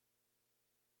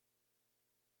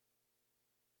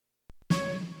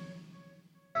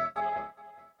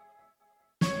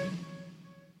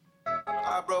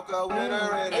I broke up with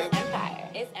her. It's Empire.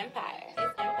 It's Empire.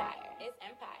 It's Empire. It's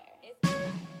Empire. It's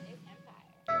Empire. It's Empire.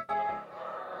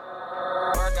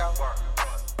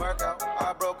 Workout.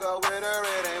 I broke up with her.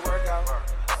 It ain't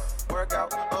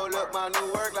workout. Oh look, my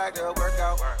new work like the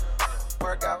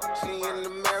workout. She in the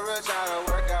mirror trying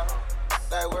to work out.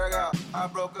 That workout. I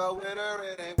broke up with her.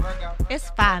 It ain't workout.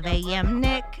 It's 5 a.m.,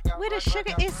 Nick, where the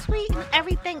sugar is sweet and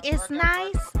everything is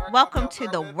nice. Welcome to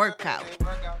the workout.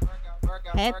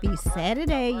 Happy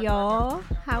Saturday, y'all.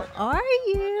 How are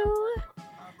you?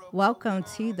 Welcome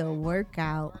to the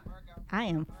workout. I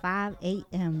am 5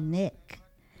 a.m. Nick.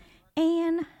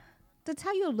 And to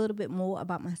tell you a little bit more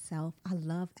about myself, I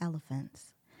love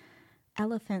elephants.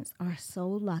 Elephants are so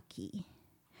lucky.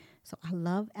 So I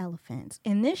love elephants.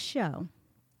 And this show,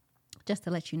 just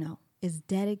to let you know, is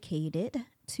dedicated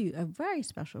to a very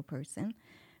special person,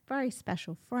 very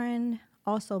special friend,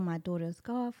 also my daughter's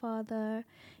godfather.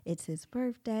 It's his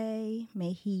birthday.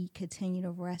 May he continue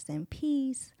to rest in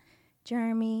peace.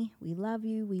 Jeremy, we love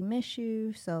you. We miss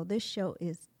you. So this show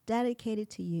is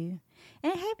dedicated to you.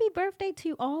 And happy birthday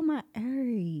to all my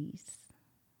Aries.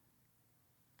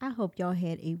 I hope y'all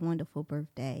had a wonderful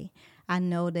birthday. I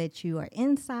know that you are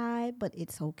inside, but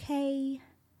it's okay.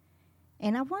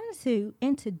 And I wanted to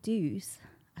introduce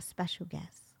a special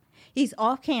guest. He's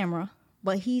off camera,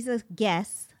 but he's a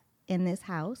guest in this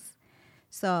house.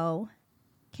 So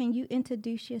can you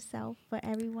introduce yourself for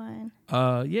everyone?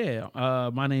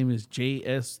 My name is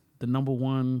JS, the number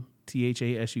one,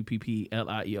 THASUPPLIER.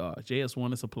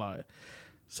 JS1 is Supplier.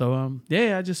 So,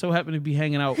 I just so happened to be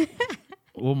hanging out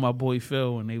with my boy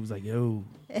Phil, and they was like, yo,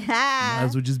 might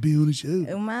as well just be on the show.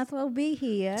 You might as well be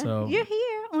here. So, you're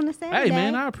here on a Saturday. Hey,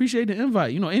 man, I appreciate the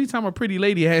invite. You know, anytime a pretty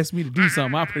lady asks me to do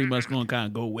something, I'm pretty much going to kind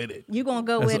of go with it. You're going to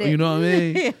go with it. You know what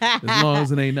I mean? As long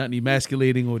as it ain't nothing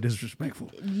emasculating or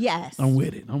disrespectful. Yes. I'm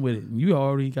with it. You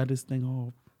already got this thing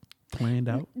all planned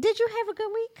out. Did you have a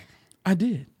good week? I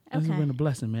did. Okay. This has been a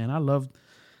blessing, man. I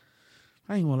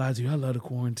ain't gonna lie to you, I love the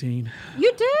quarantine.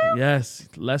 You do? Yes.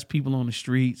 Less people on the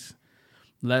streets,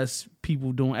 less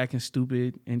people acting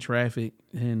stupid in traffic.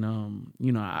 And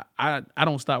I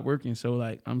don't stop working, so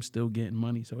like I'm still getting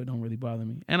money, so it don't really bother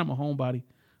me. And I'm a homebody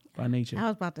by nature. I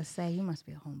was about to say you must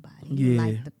be a homebody. You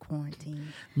like the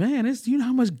quarantine. Man, you know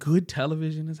how much good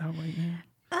television is out right now?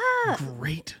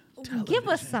 Great television. Give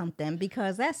us something,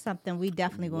 because that's something we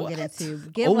definitely gonna get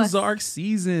into. Ozark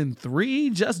season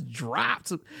 3 just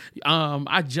dropped.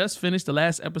 I just finished the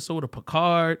last episode of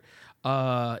Picard.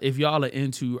 If y'all are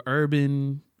into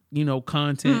urban,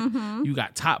 content, you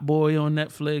got Top Boy on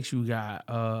Netflix. You got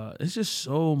it's just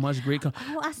so much great content.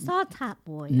 Oh, I saw Top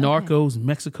Boy. Narcos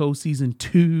Mexico season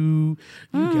 2. You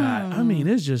got,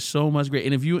 it's just so much great.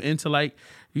 And if you're into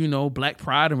Black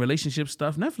pride and relationship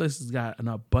stuff, Netflix has got an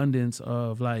abundance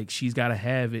of She's Gotta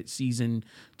Have It season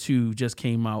 2 just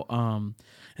came out.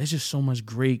 There's just so much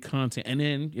great content. And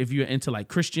then if you're into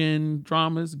Christian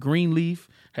dramas, Greenleaf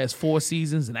has 4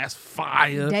 seasons, and that's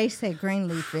fire. They say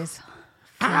Greenleaf is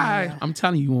fire. I'm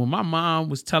telling you, when my mom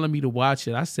was telling me to watch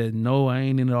it, I said, no, I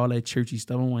ain't into all that churchy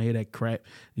stuff. I don't want to hear that crap.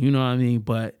 You know what I mean?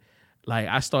 But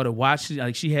I started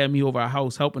watching, she had me over our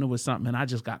house helping her with something, and I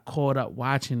just got caught up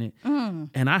watching it.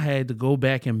 And I had to go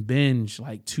back and binge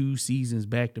 2 seasons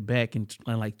back to back in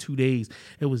 2 days.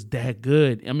 It was that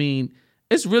good. I mean,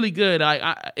 it's really good.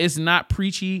 It's not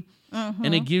preachy,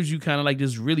 and it gives you kind of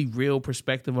this really real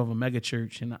perspective of a mega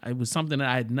church. And it was something that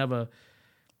I had never...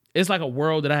 It's like a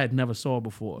world that I had never saw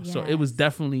before. Yes. So it was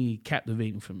definitely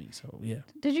captivating for me. So, yeah.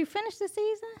 Did you finish the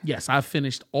season? Yes, I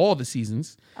finished all the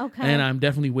seasons. Okay. And I'm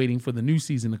definitely waiting for the new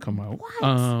season to come out.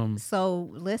 What? So,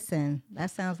 listen,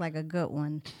 that sounds like a good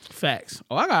one. Facts.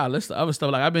 Oh, I got a list of other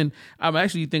stuff. I'm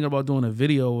actually thinking about doing a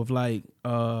video of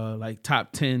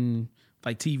top 10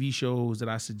 TV shows that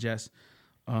I suggest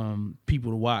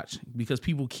people to watch, because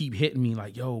people keep hitting me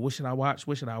yo, what should I watch?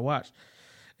 What should I watch?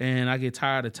 And I get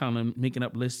tired of telling them, making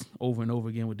up lists over and over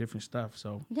again with different stuff.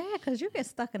 So yeah, because you get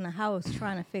stuck in the house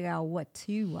trying to figure out what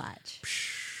to watch.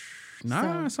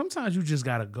 Sometimes you just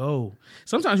gotta go.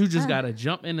 Sometimes you just gotta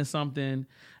jump into something.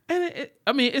 And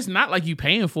it's not like you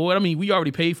paying for it. I mean, we already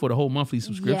paid for the whole monthly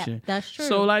subscription. Yeah, that's true.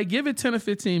 So give it 10 or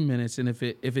 15 minutes, and if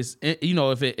it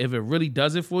really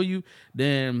does it for you,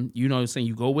 then saying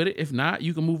you go with it. If not,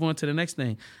 you can move on to the next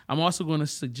thing. I'm also going to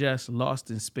suggest Lost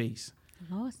in Space.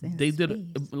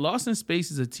 Lost in Space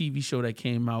is a TV show that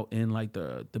came out in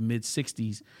the mid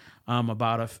 60s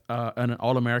about an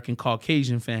all-American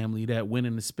Caucasian family that went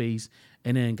into space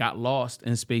and then got lost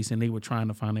in space, and they were trying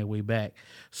to find their way back.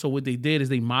 So what they did is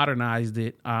they modernized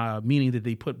it, meaning that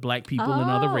they put black people and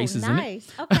other races in it.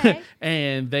 Okay.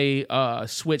 And they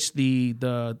switched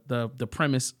the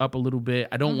premise up a little bit.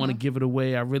 I don't want to give it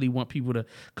away. I really want people to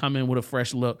come in with a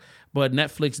fresh look. But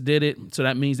Netflix did it, so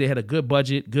that means they had a good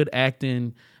budget, good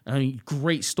acting,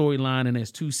 great storyline, and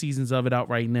there's 2 seasons of it out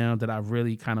right now that I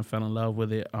really kind of fell in love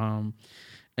with it.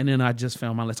 And then I just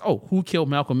found my list. Oh, Who Killed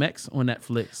Malcolm X on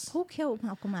Netflix. Who Killed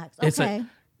Malcolm X? It's Okay.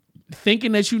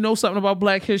 Thinking that you know something about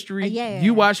Black history,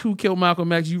 you watch Who Killed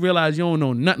Malcolm X, you realize you don't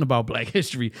know nothing about Black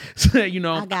history. So,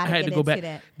 I had to go back.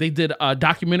 That. They did a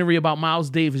documentary about Miles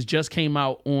Davis, just came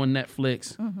out on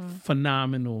Netflix.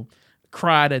 Phenomenal.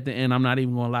 Cried at the end. I'm not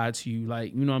even gonna lie to you.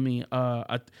 Like, you know what I mean?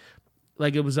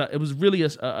 It was really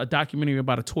a documentary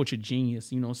about a tortured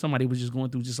genius. Somebody was just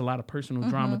going through just a lot of personal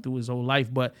drama through his whole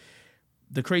life. But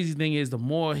the crazy thing is, the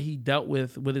more he dealt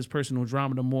with his personal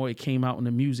drama, the more it came out in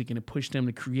the music, and it pushed him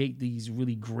to create these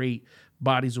really great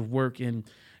bodies of work. And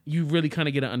you really kind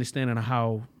of get an understanding of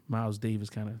how Miles Davis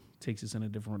kind of takes us in a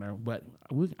different era. But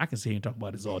I can sit here and talk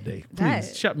about this all day.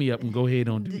 Please shut me up and go ahead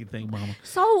and do your thing, mama.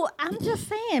 So I'm just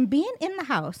saying, being in the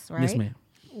house, right? Yes, ma'am.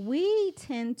 We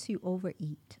tend to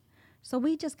overeat. So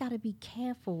we just got to be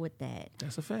careful with that.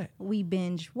 That's a fact. We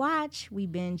binge watch, we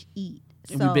binge eat.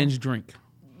 And we binge drink.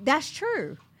 That's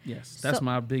true. Yes, that's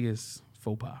my biggest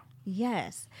faux pas.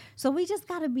 Yes. So we just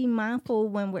got to be mindful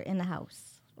when we're in the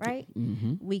house, right?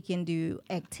 We can do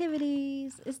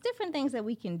activities. It's different things that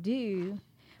we can do.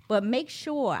 But make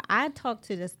sure, I talked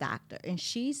to this doctor, and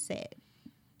she said,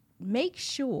 make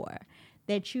sure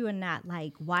that you are not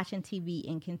like watching TV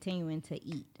and continuing to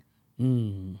eat.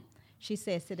 She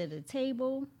said, sit at a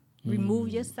table, remove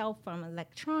yourself from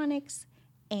electronics,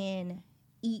 and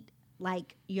eat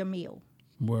like your meal.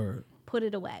 Word. Put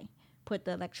it away. Put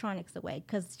the electronics away.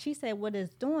 Because she said what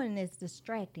it's doing is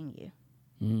distracting you.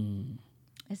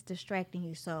 It's distracting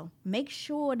you. So make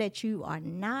sure that you are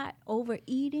not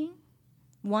overeating,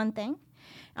 one thing.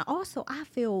 And also, I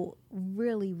feel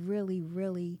really, really,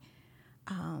 really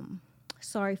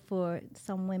sorry for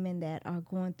some women that are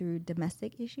going through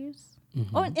domestic issues.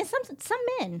 And some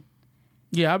men.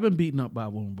 Yeah, I've been beaten up by a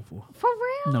woman before. For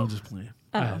real? No, just playing.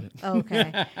 I haven't.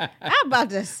 Okay. I'm about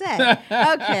to say.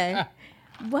 Okay.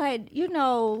 But,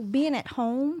 being at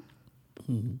home,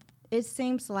 it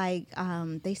seems like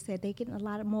they said they're getting a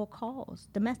lot of more calls,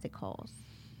 domestic calls.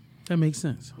 That makes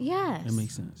sense. Yes. That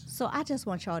makes sense. So I just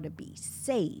want y'all to be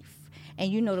safe.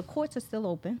 And, the courts are still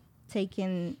open,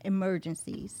 taking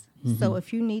emergencies. So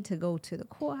if you need to go to the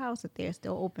courthouse, if they're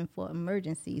still open for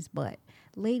emergencies. But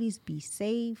ladies, be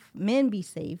safe. Men, be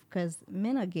safe, because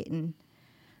men are getting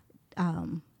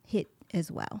hit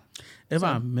as well. If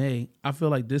I may, I feel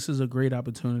like this is a great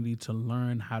opportunity to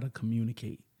learn how to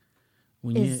communicate.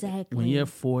 When you're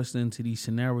forced into these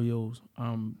scenarios,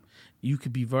 you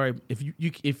could be very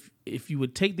if you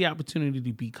would take the opportunity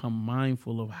to become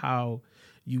mindful of how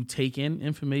you take in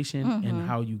information and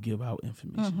how you give out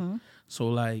information. So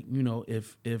like,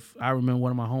 if I remember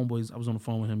one of my homeboys, I was on the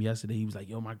phone with him yesterday. He was like,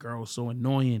 yo, my girl is so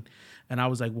annoying. And I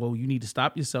was like, well, you need to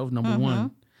stop yourself, number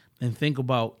one, and think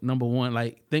about,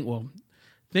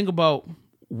 think about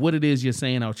what it is you're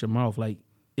saying out your mouth. Like,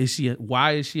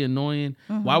 why is she annoying?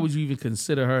 Why would you even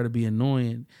consider her to be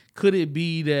annoying? Could it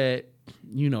be that,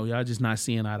 y'all just not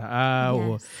seeing eye to eye? Yes.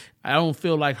 Or I don't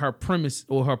feel like her premise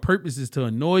or her purpose is to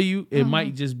annoy you. It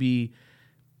might just be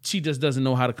she just doesn't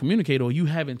know how to communicate, or you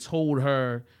haven't told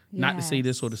her not to say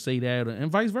this or to say that,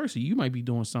 and vice versa. You might be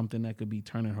doing something that could be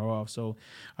turning her off. So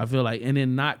I feel like, and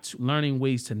then not learning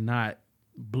ways to not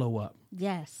blow up.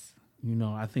 Yes.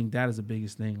 I think that is the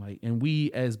biggest thing. Like, and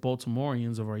we as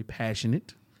Baltimoreans are very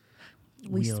passionate.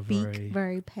 We speak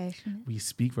very passionate. We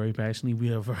speak very passionately.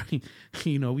 We are very,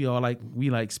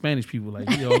 we like Spanish people. Like,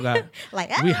 we all got,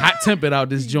 we hot tempered out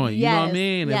this joint. You know what I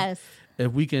mean? Yes.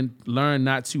 If we can learn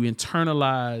not to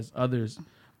internalize others'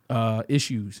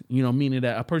 issues, meaning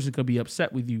that a person could be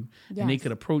upset with you and they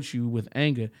could approach you with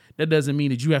anger. That doesn't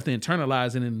mean that you have to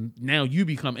internalize it and now you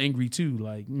become angry too.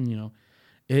 Like,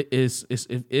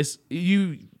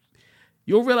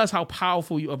 you'll realize how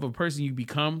powerful of a person you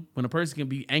become when a person can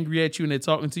be angry at you and they're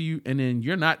talking to you, and then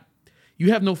you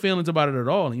have no feelings about it at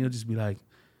all, and you'll just be like,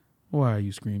 why are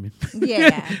you screaming?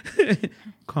 Yeah.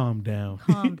 Calm down.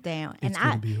 It's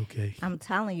gonna be okay. I'm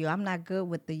telling you, I'm not good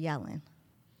with the yelling.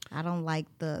 I don't like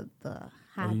the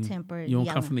high-tempered You don't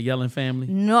yelling. come from the yelling family?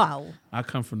 No. I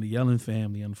come from the yelling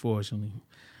family, unfortunately.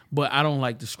 But I don't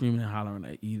like the screaming and hollering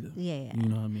at either. Yeah. You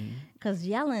know what I mean? Because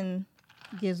yelling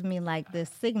gives me like this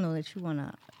signal that you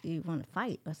wanna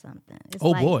fight or something. It's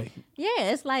boy.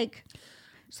 Yeah, it's like,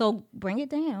 so bring it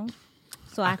down.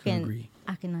 so I can agree.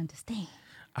 I can understand.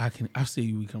 I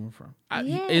see where you coming from.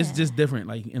 Yeah. It's just different.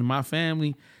 Like in my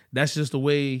family, that's just the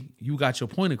way you got your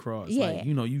point across. Yeah. Like,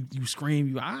 you know, you scream,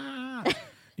 you know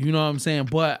what I'm saying?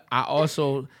 But I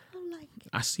also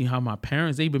I see how my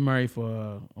parents, they've been married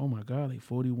for like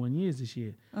 41 years this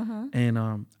year. And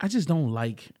I just don't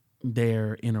like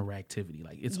their interactivity.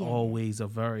 Like it's always a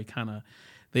very kind of,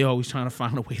 they always trying to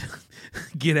find a way to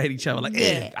get at each other. Like,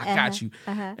 I got you.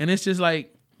 And it's just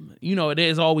like, you know,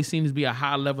 there's always seems to be a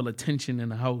high level of tension in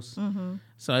the house.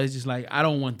 So it's just like, I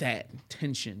don't want that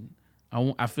tension.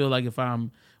 I feel like if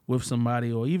I'm with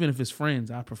somebody, or even if it's friends,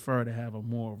 I prefer to have a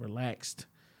more relaxed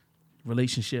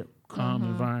relationship, calm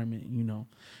environment, you know.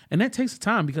 And that takes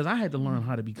time because I had to learn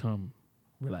how to become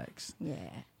relaxed. Yeah.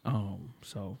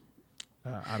 So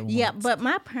I don't Yeah, but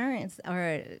my parents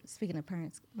are, speaking of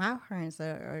parents, my parents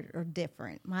are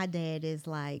different. My dad is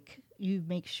like, you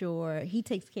make sure he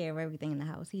takes care of everything in the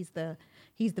house. He's the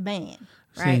man,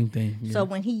 right? Same thing. Yeah. So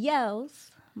when he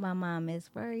yells, my mom is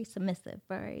very submissive,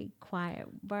 very quiet,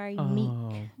 very meek.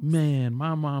 Oh man,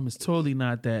 my mom is totally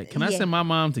not that. Can I Yeah. send my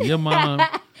mom to your mom?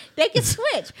 They can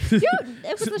switch.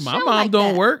 It was a My show mom like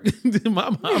don't that. work. My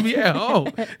mom, yeah,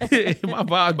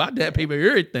 my dad pay for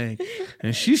everything,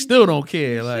 and she still don't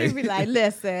care. Like She'd be like,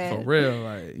 listen. for real,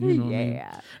 like you know what I mean?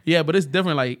 Yeah. Yeah, but it's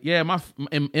different. Like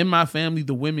in my family,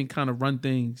 the women kind of run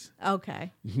things.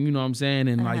 Okay. You know what I'm saying?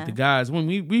 And like the guys, when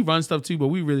we run stuff too, but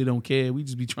we really don't care. We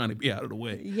just be trying to be out of the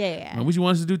way. Yeah. And what you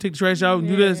want us to do? Take the trash out and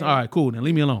do this? All right, cool. Then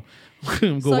leave me alone.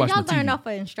 Go So watch y'all my learn TV. off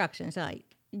of instructions. Like,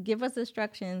 give us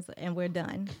instructions and we're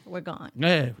done. We're gone.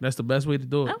 Yeah, that's the best way to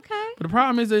do it. Okay. But the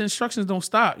problem is the instructions don't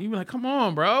stop. You be like, come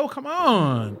on, bro, come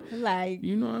on. Like,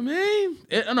 You know what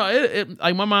I mean?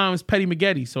 Like my mom is Petty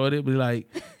McGetty, so it'll be like,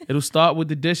 it'll start with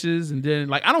the dishes, and then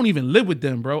like I don't even live with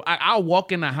them, bro. I'll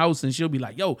walk in the house and she'll be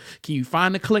like, yo, can you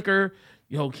find the clicker?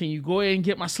 Yo, can you go ahead and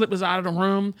get my slippers out of the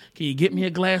room? Can you get me a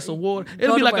glass of water?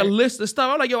 It'll be to like a work. list of stuff.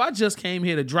 I'm like, yo, I just came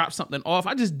here to drop something off.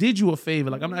 I just did you a favor.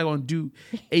 Like, I'm not going to do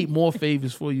 8 more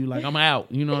favors for you. Like, I'm out.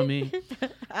 You know what I mean?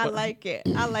 I like it.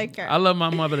 I like her. I love my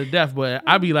mother to death, but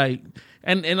I be like,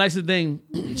 and that's the thing,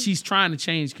 she's trying to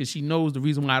change because she knows the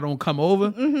reason why I don't come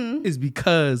over is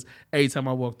because every time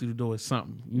I walk through the door, it's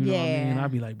something. You know what I mean? And Yeah. I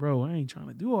be like, bro, I ain't trying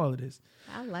to do all of this.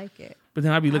 I like it. But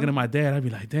then I be looking at my dad, I be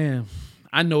like, damn,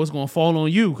 I know it's gonna fall on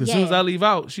you because as soon as Yeah. I leave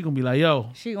out, she gonna be like,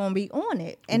 yo, She gonna be on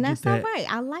it, and Get that's all that. right.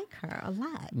 I like her a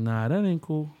lot. nah, that ain't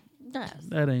cool. Yes.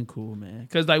 That ain't cool, man.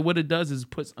 Because like what it does is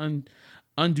puts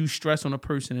undue stress on a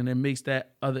person, and it makes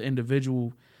that other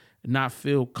individual not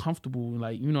feel comfortable.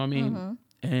 Like, you know what I mean?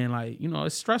 And like, you know,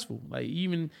 it's stressful. Like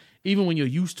even when you're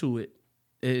used to it,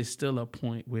 it's still a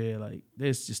point where like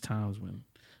there's just times when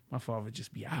my father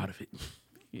just be out of it.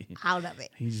 Out of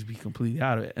it. He just be completely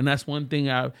out of it. And that's one thing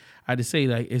I just say,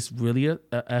 like, it's really a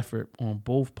effort on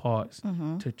both parts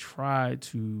to try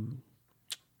to,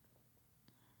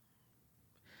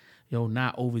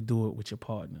 not overdo it with your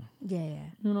partner. Yeah.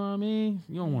 You know what I mean?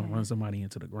 You don't want to run somebody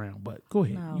into the ground, but go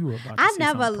ahead. No. You were about to I say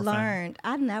never something profound.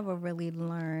 I never really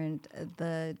learned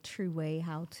the true way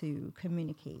how to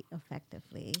communicate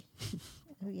effectively.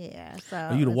 Yeah. So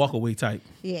Oh, you the walk away type.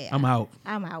 Yeah. I'm out.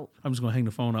 I'm out. I'm just going to hang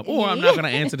the phone up. Or I'm not going to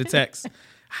answer the text.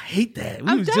 I hate that. We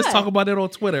I'm was just done. talking about that on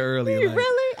Twitter earlier. Like,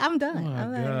 Really? I'm done. oh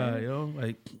I'm my done. God, yo.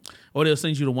 Like, or they'll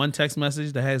send you the one text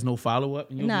message that has no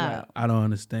follow-up. And you'll be No. like, I don't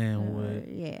understand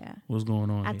Yeah. what's going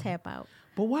on I here. tap out.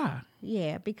 But why?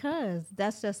 Yeah, because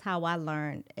that's just how I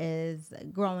learned is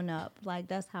growing up. Like,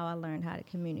 that's how I learned how to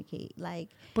communicate. Like,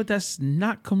 But that's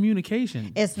not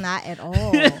communication. it's not at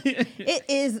all. It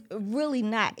is really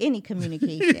not any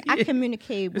communication. I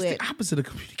communicate It's with the opposite of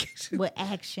communication. with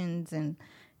actions and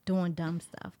doing dumb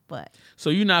stuff. But So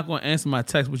you're not going to answer my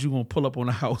text, but you're going to pull up on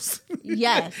the house.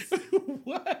 yes,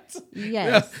 What?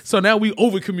 yes. So now we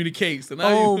over communicate. So now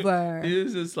Over.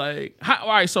 It's just like, all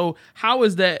right. So how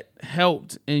has that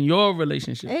helped in your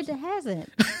relationship? It hasn't.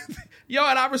 Yo,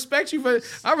 and I respect you for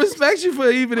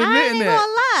even I admitting ain't that.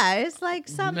 gonna lie. It's like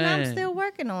something I'm Man. still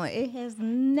working on. It has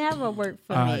never worked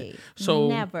for All me. right. So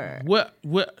never. What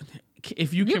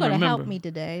if you You're can gonna remember? help me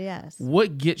today. Yes.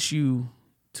 What gets you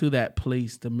to that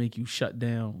place to make you shut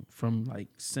down from like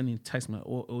sending text message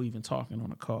or even talking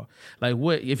on a call? Like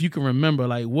what, if you can remember,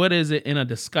 like what is it in a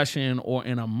discussion or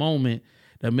in a moment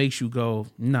that makes you go,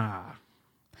 nah?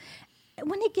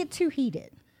 When it get too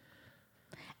heated,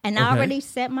 and I Okay. already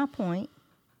set my point.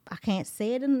 I can't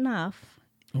say it enough.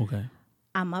 Okay.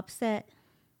 I'm upset,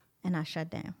 and I shut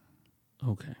down.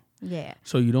 Okay. Yeah.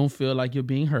 So you don't feel like you're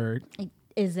being heard.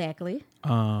 Exactly.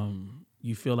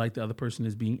 You feel like the other person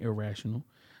is being irrational.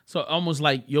 So almost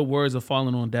like your words are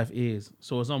falling on deaf ears.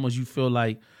 So it's almost you feel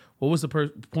like what was the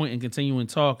point in continuing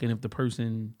talking if the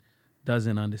person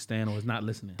doesn't understand or is not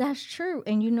listening? That's true.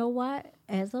 And you know what?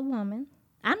 As a woman,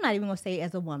 I'm not even going to say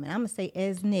as a woman. I'm going to say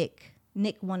as Nick.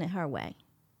 Nick wanted her way.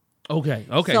 Okay.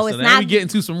 So it's now not- we get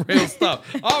into some real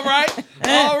stuff. All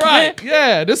right.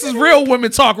 Yeah, this is real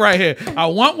women talk right here. I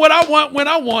want what I want when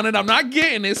I want it. I'm not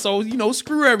getting it, so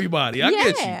screw everybody. I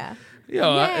get you.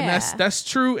 And that's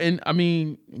true. And I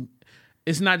mean,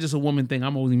 it's not just a woman thing.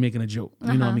 I'm only making a joke, you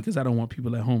know what I mean? Because I don't want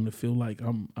people at home to feel like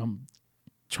I'm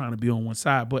trying to be on one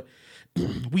side. But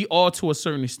we all, to a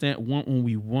certain extent, want when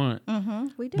we want.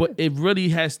 We do. But it really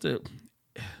has to,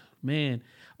 man.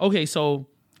 Okay, so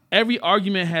every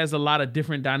argument has a lot of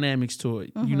different dynamics to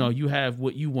it. You know, you have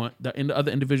what you want, and the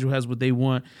other individual has what they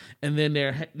want, and then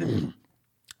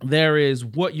there is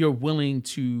what you're willing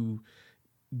to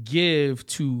give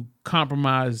to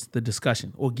compromise the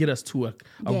discussion or get us to a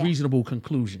reasonable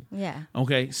conclusion. Yeah.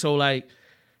 Okay, so like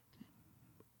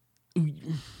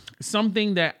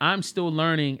something that I'm still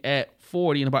learning at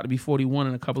 40 and about to be 41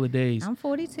 in a couple of days. I'm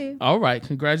 42. All right,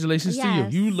 congratulations to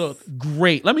Yes. you. You look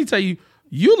great. Let me tell you,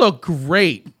 you look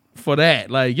great for that.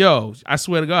 Like, yo, I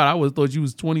swear to God, I always thought you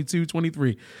was 22,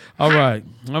 23. All right.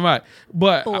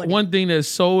 But 40. one thing that's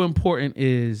so important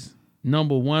is,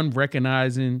 number one,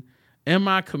 recognizing, am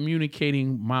I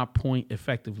communicating my point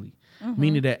effectively?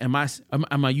 Meaning that, am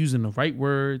I using the right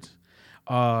words?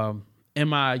 Am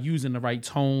I using the right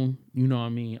tone? You know what I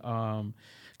mean?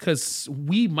 Because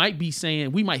we might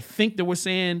think that we're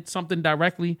saying something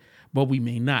directly, but we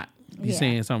may not be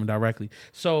saying something directly.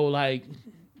 So like,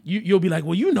 you'll be like,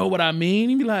 well, you know what I mean.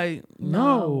 You be like,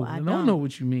 no, I don't know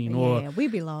what you mean. Yeah, Or we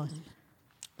be lost.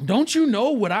 don't you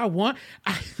know what I want?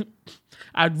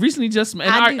 I recently just, and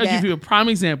I do I'll that. give you a prime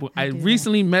example. I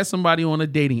recently met somebody on a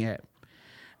dating app.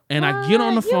 And I get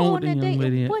on the phone with the young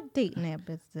lady. What dating app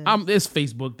is this? It's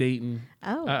Facebook dating.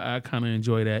 Oh. I kind of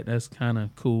enjoy that. That's kind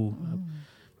of cool.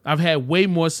 I've had way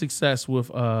more success with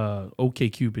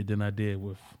OkCupid than I did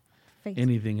with Facebook.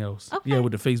 anything else. Okay. Yeah,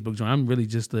 with the Facebook joint. I'm really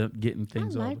just getting I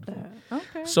things like off. that.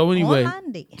 Okay. So anyway,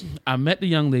 Online dating. I met the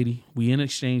young lady. We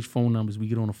exchange phone numbers. We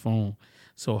get on the phone.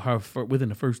 So within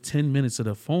the first 10 minutes of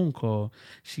the phone call,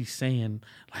 she's saying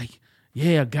like,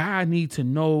 yeah, a guy need to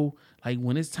know, like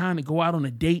when it's time to go out on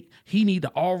a date, he need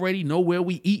to already know where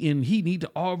we eating. He need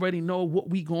to already know what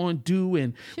we going to do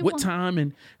and what time.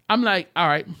 And I'm like, all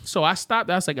right. So I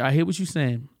stopped. I was like, I hear what you're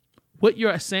saying. What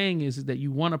you're saying is that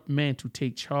you want a man to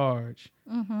take charge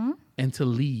and to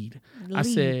lead. I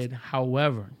said,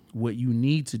 however, what you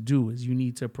need to do is you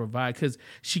need to provide, because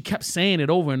she kept saying it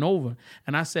over and over.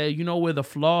 And I said, you know where the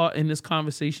flaw in this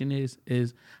conversation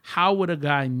is how would a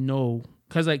guy know?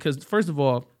 Because first of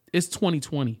all, it's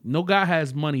 2020. No guy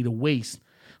has money to waste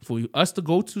for us to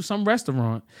go to some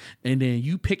restaurant and then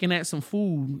you picking at some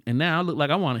food and now I look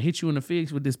like I want to hit you in the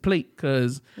face with this plate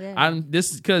because y'all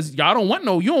don't want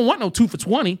you don't want no 2 for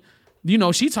 $20. You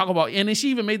know, she talk about, and then she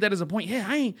even made that as a point. Yeah,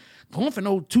 I ain't going for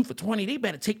no 2 for $20. They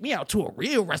better take me out to a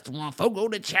real restaurant. Go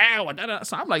to chow.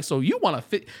 So I'm like, so you a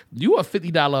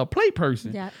 $50 a plate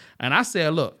person? Yeah. And I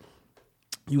said, look,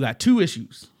 you got two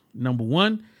issues. Number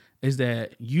one is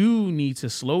that you need to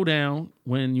slow down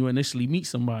when you initially meet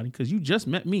somebody, because you just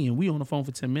met me and we on the phone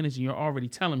for 10 minutes and you're already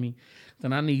telling me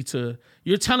that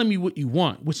you're telling me what you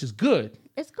want, which is good.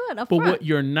 It's good. But what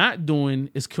you're not doing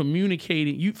is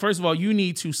communicating. First of all, you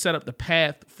need to set up the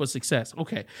path for success.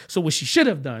 Okay. So what she should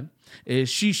have done is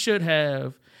she should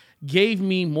have gave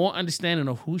me more understanding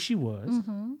of who she was.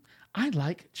 I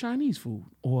like Chinese food,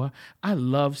 or I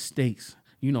love steaks.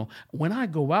 You know, when I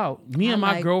go out, me and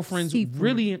my girlfriends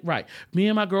really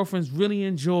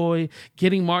enjoy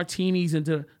getting martinis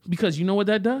because you know what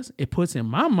that does? It puts in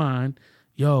my mind,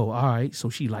 yo, all right, so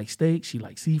she likes steak, she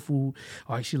likes seafood,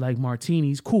 all right, she likes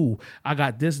martinis, cool. I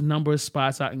got this number of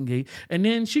spots I can get. And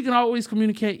then she can always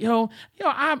communicate, yo,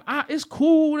 it's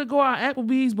cool to go out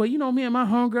Applebee's, but you know, me and my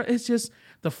homegirl, it's just,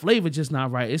 the flavor just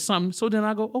not right. It's something. So then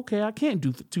I go, okay, I can't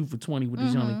do 2 for $20 with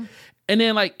this young lady. And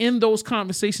then like in those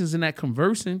conversations and that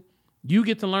conversing, you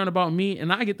get to learn about me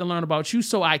and I get to learn about you,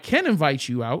 so I can invite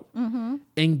you out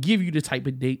and give you the type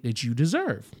of date that you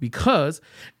deserve. Because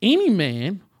any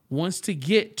man wants to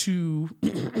get to,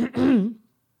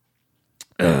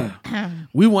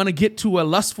 we want to get to a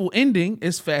lustful ending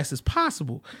as fast as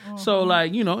possible. So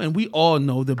like, you know, and we all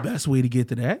know the best way to get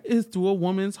to that is through a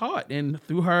woman's heart and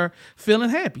through her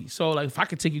feeling happy. So like if I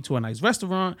could take you to a nice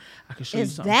restaurant, I could show you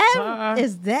something.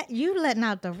 Is that you letting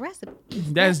out the recipe?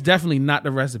 That's definitely not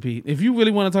the recipe. If you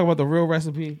really want to talk about the real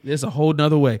recipe, there's a whole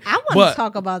nother way. I want to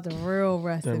talk about the real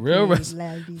recipe. The real recipe.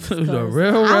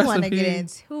 I want to get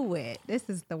into it. This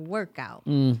is the workout.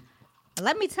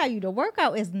 Let me tell you, the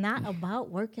workout is not about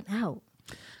working out.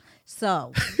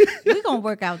 So we're going to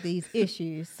work out these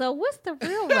issues. So what's the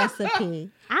real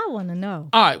recipe? I want to know.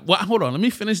 All right. Well, hold on. Let me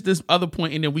finish this other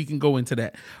point and then we can go into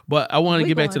that. But I want to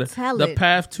get back to the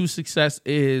path to success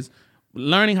is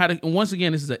learning how to, once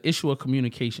again, this is an issue of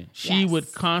communication. She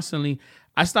would constantly,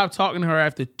 I stopped talking to her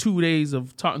after 2 days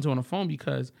of talking to her on the phone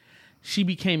because she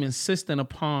became insistent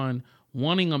upon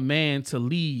wanting a man to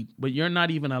lead, but you're not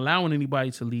even allowing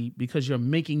anybody to lead because you're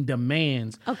making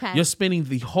demands. Okay. You're spending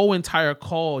the whole entire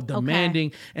call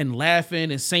demanding and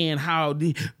laughing and saying how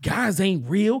the guys ain't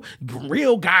real.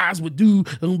 Real guys would do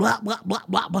blah, blah, blah,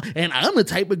 blah, blah. And I'm the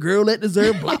type of girl that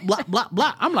deserves blah, blah, blah,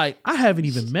 blah. I'm like, I haven't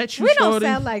even met you, We shorty. don't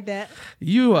sound like that.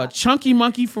 You a chunky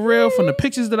monkey for real from the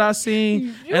pictures that I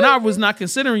seen. And I was not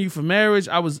considering you for marriage.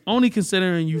 I was only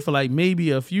considering you for like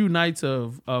maybe a few nights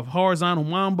of horizontal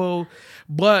mambo.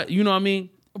 But you know what I mean?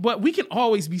 But we can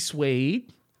always be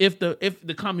swayed if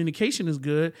the communication is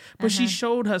good. But she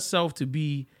showed herself to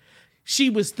be,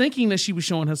 she was thinking that she was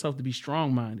showing herself to be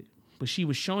strong-minded, but she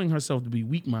was showing herself to be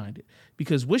weak-minded.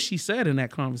 Because what she said in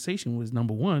that conversation was,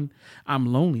 number one,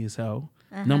 I'm lonely as hell.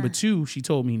 Number two, she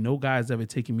told me no guy's ever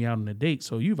taken me out on a date.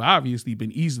 So you've obviously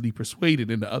been easily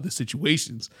persuaded into other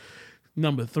situations.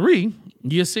 Number three,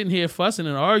 you're sitting here fussing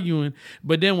and arguing,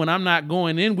 but then when I'm not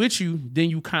going in with you, then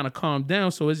you kind of calm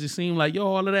down. So it just seemed like, yo,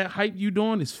 all of that hype you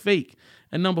doing is fake.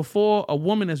 And number four, a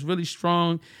woman that's really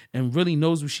strong and really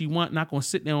knows what she wants, not going to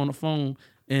sit there on the phone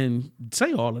and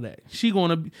say all of that. She's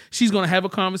gonna have a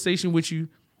conversation with you.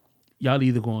 Y'all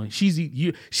either going, she's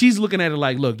looking at it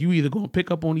like, look, you either going to pick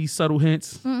up on these subtle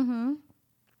hints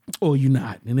or you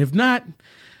not. And if not,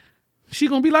 she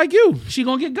going to be like you. She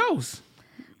going to get ghosts.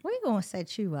 We're going to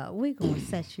set you up. We're going to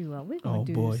set you up. We're going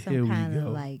to do some kind of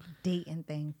like dating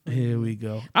thing. Here we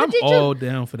go. I'm all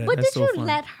down for that. But That's did so you fun.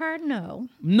 let her know?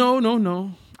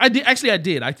 No. I did. Actually, I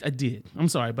did. I did. I'm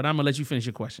sorry, but I'm going to let you finish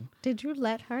your question. Did you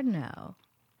let her know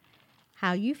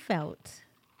how you felt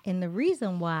and the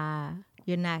reason why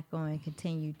you're not going to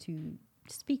continue to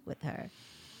speak with her?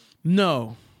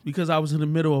 No, because I was in the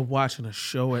middle of watching a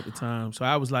show at the time. So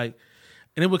I was like,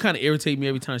 and it would kind of irritate me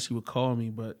every time she would call me,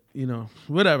 but you know,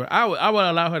 whatever. I would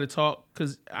allow her to talk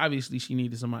because obviously she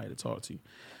needed somebody to talk to.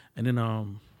 And then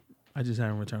I just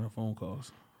haven't returned her phone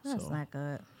calls. That's not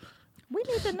good. We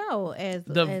need to know as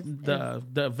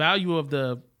the value of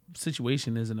the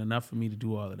situation isn't enough for me to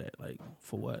do all of that. Like,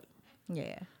 for what?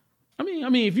 Yeah. I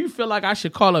mean, if you feel like I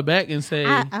should call her back and say,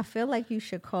 I feel like you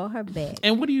should call her back.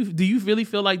 And what do you really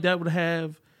feel like that would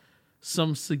have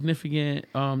some significant,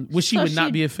 she would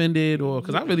not be offended? Or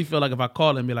because I really feel like if I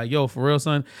call her and be like, yo, for real,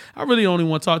 son, I really don't even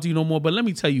want to talk to you no more, but let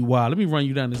me tell you why. Let me run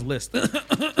you down this list. Yeah,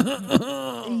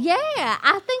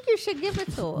 I think you should give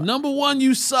it to her. Number one,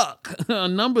 you suck.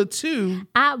 Number two,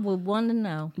 I would want to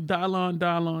know. Dial on.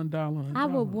 I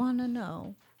would want to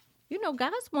know. You know,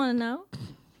 guys want to know.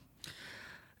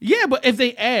 Yeah, but if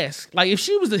they ask, like if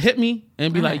she was to hit me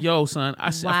and be like, yo, son,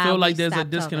 I feel like there's a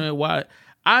disconnect. Why?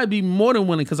 I'd be more than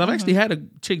willing, because I've actually had a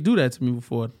chick do that to me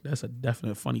before. That's a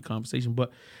definite funny conversation.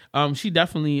 But she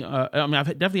definitely, I've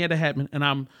definitely had that happen, and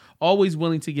I'm always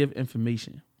willing to give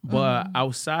information. But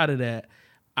outside of that,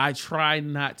 I try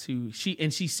not to. She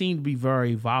seemed to be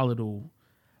very volatile,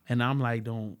 and I'm like,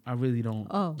 I really don't.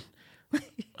 Oh.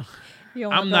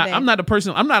 I'm not a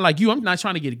person. I'm not like you. I'm not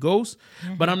trying to get a ghost,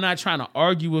 but I'm not trying to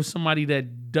argue with somebody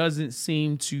that doesn't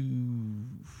seem to.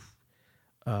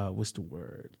 What's the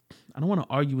word? I don't want to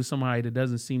argue with somebody that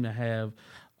doesn't seem to have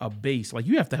a base. Like,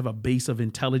 you have to have a base of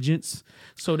intelligence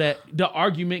so that the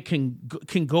argument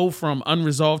can go from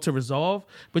unresolved to resolved.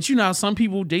 But you know how some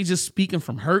people, they just speaking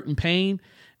from hurt and pain,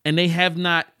 and they have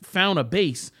not found a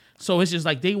base. So it's just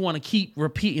like they want to keep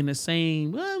repeating the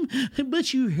same,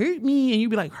 but you hurt me. And you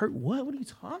be like, hurt what? What are you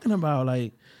talking about?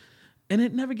 Like, and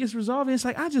it never gets resolved. And it's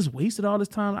like, I just wasted all this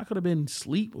time. I could have been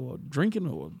asleep or drinking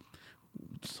or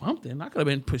something. I could have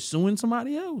been pursuing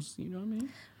somebody else. You know what I mean?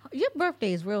 Your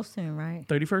birthday is real soon, right?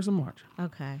 31st of March.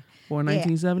 Okay. Or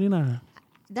 1979.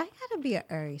 That got to be an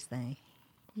Aries thing.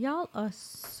 Y'all are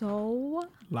so...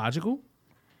 Logical?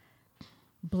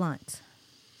 Blunt.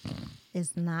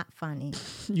 It's not funny.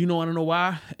 You know, I don't know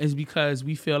why. It's because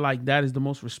we feel like that is the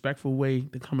most respectful way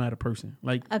to come at a person.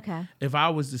 Like, okay, if I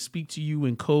was to speak to you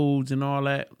in codes and all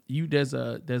that, there's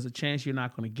a chance you're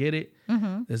not going to get it.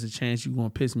 Mm-hmm. There's a chance you're going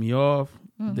to piss me off.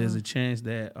 Mm-hmm. There's a chance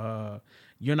that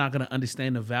you're not going to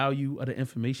understand the value of the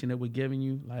information that we're giving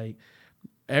you. Like,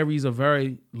 Aries are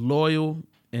very loyal.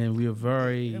 And we are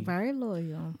very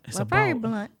loyal. We're very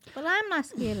blunt. But I'm not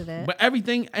scared of that. But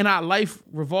everything in our life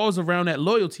revolves around that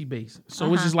loyalty base.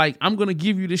 So it's just like, I'm going to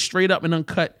give you this straight up and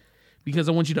uncut because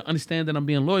I want you to understand that I'm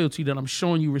being loyal to you, that I'm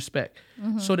showing you respect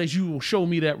so that you will show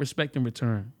me that respect in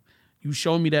return. you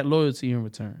show me that loyalty in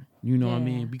return. You know what I Yeah.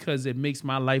 mean? Because it makes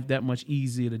my life that much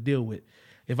easier to deal with.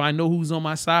 If I know who's on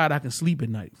my side, I can sleep at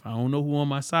night. If I don't know who on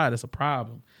my side, it's a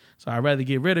problem. So I'd rather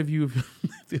get rid of you if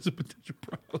there's a potential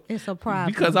problem. It's a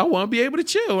problem. Because I want to be able to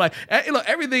chill. Like, look,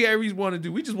 everything Aries want to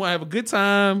do, we just want to have a good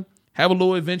time, have a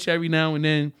little adventure every now and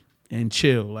then, and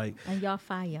chill. Like, And y'all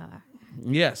fire.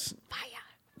 yes. Fire.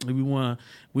 We want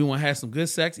to have some good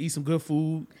sex, eat some good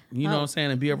food, you know what I'm saying,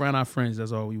 and be around our friends.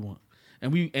 That's all we want.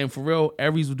 And for real,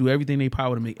 Aries will do everything they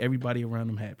power to make everybody around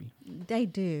them happy. They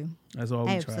do. That's all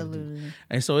we try to do. Absolutely.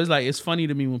 And so it's funny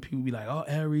to me when people be like, "Oh,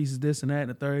 Aries is this and that,"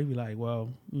 and the third be like, "Well,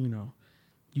 you know,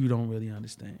 you don't really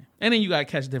understand." And then you gotta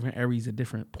catch different Aries at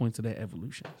different points of their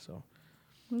evolution. So,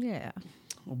 Yeah.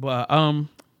 but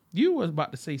you was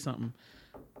about to say something.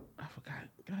 I forgot.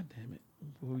 God damn it.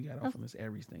 Before we got off on this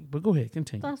Aries thing. But go ahead,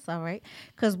 continue. That's all right.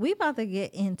 Because we about to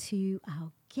get into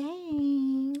our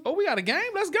game. Oh, we got a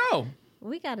game? Let's go.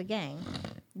 We got a game.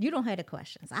 You don't have the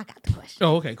questions. I got the questions.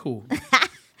 Oh, okay, cool.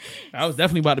 I was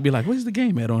definitely about to be like, where's the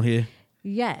game at on here?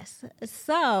 Yes.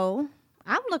 So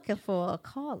I'm looking for a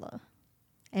caller.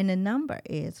 And the number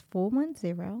is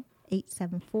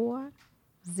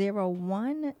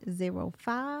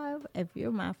 410-874-0105. If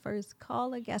you're my first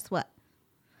caller, guess what?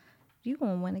 You're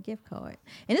going to win a gift card.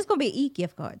 And it's going to be an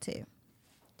e-gift card too.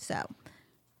 So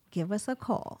give us a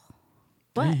call.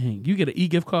 But Dang, you get an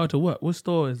e-gift card to what? What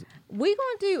store is it? we're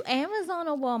going to do Amazon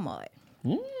or Walmart.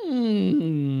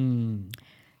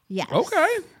 Yes. Okay.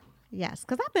 Yes,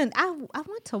 because I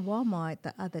went to Walmart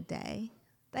the other day.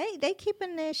 They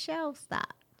keeping their shelves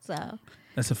stocked, so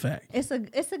That's a fact. it's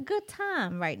a good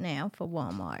time right now for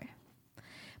Walmart.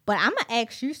 But I'm gonna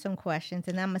ask you some questions,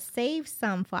 and I'm gonna save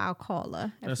some for our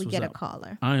caller if That's we what's get a up.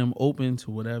 caller. I am open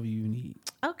to whatever you need.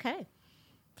 Okay.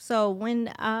 So when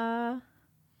are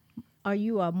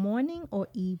you a morning or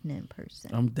evening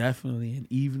person? I'm definitely an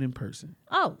evening person.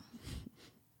 Oh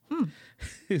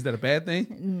Is that a bad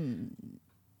thing?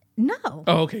 no.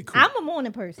 Oh, okay, cool. I'm a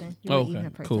morning person. You're Okay, an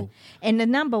evening person. cool. And the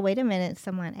number, wait a minute,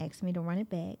 someone asked me to run it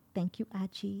back. Thank you,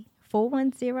 IG.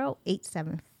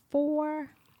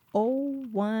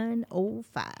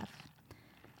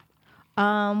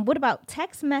 410-874-0105. What about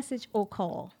text message or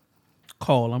call?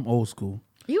 Call. I'm old school.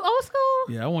 You old school?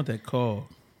 Yeah, I want that call.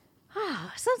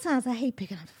 Sometimes I hate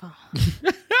picking up the phone.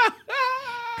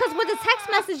 Because with a text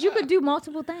message, you could do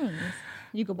multiple things.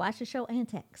 You could watch the show and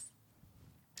text.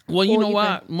 Well, you Or know you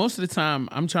what? Most of the time,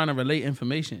 I'm trying to relate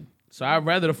information. So I'd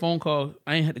rather the phone call,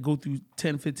 I ain't had to go through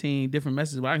 10, 15 different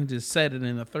messages, but I can just set it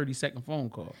in a 30-second phone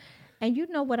call. And you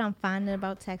know what I'm finding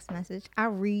about text message? I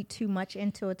read too much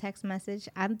into a text message.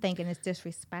 I'm thinking it's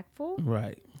disrespectful.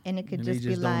 Right. And it could And just they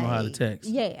be just like, don't know how to text.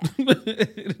 Yeah. They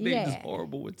Yeah. just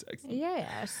horrible with texting.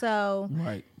 Yeah. So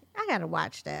Right. I got to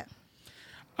watch that.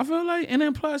 I feel like, and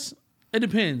then plus, it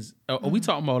depends. Are we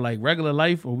talking about like regular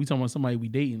life or are we talking about somebody we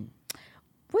dating?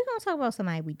 We're going to talk about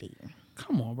somebody we dating.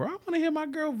 Come on, bro. I want to hear my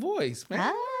girl voice, man.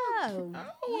 Oh. I don't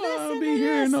want Listen to be to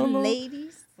hearing this, no little...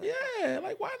 ladies. Yeah,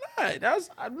 like why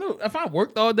not? Look, if I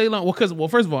worked all day long, well,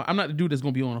 first of all, I'm not the dude that's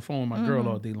gonna be on the phone with my girl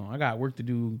all day long. I got work to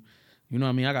do. You know what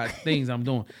I mean? I got things I'm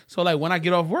doing. So like when I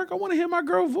get off work, I want to hear my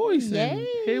girl voice and Yay.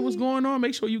 hear what's going on.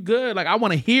 Make sure you good. Like I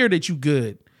want to hear that you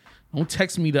good. Don't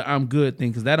text me the I'm good thing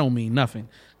because that don't mean nothing.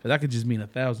 Because that could just mean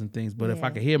 1,000 things. But if I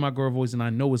Yeah. can hear my girl voice and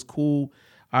I know it's cool.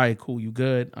 All right, cool. You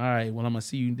good? All right. Well, I'm gonna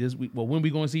see you this week. Well, when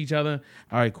we gonna see each other?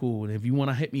 All right, cool. And if you want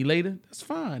to hit me later, that's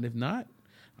fine. If not,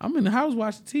 I'm in the house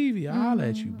watching TV. I'll holler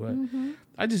at you. But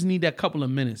I just need that couple of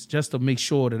minutes just to make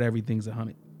sure that everything's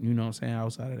 100. You know what I'm saying?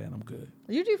 Outside of that, I'm good.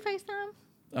 You do FaceTime?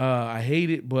 I hate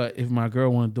it, but if my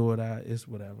girl want to do it, it's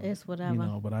whatever. It's whatever. You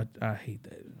know, but I hate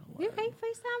that. You hate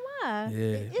FaceTime? Why?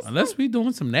 Yeah. It's Unless like- we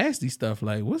doing some nasty stuff.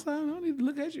 Like, what's that? I don't need to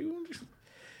look at you.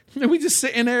 And we just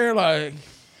sitting there like...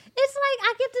 It's like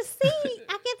I get to see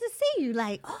you.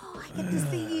 Like, oh, I get to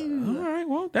see All you. right,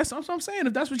 well, that's what I'm saying.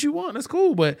 If that's what you want, that's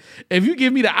cool. But if you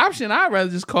give me the option, I'd rather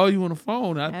just call you on the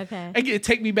phone. Okay. It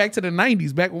take me back to the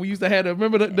 90s, back when we used to have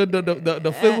remember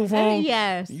the fizzle phone?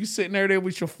 Yes. You sitting there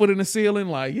with your foot in the ceiling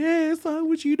like, yeah, son,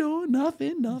 what you doing?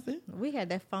 Nothing. We had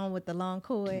that phone with the long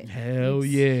cord. Hell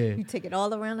yeah. You take it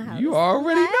all around the house. You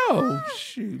already Wow. know.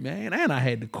 Shoot, man. And I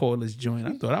had the cordless joint.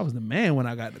 I thought I was the man when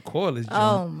I got the cordless joint.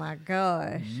 Oh my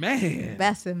gosh. Man.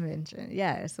 Best invention.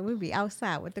 Yeah. So we'd be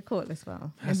outside with the cordless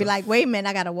phone. And That's be a like, wait a minute,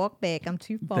 I gotta walk back. I'm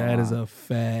too far. That is a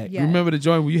fact. Yes. Remember the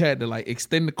joint where you had to like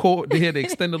extend the cord? They had to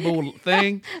extend the little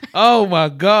thing. Oh my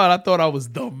God. I thought I was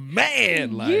the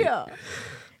man. Like, Yeah.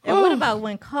 And what about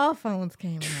when car phones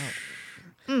came out?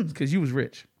 because you was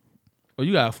rich. Oh,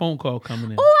 you got a phone call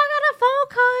coming in. Oh, I got a phone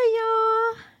call,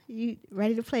 y'all. You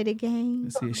ready to play the game?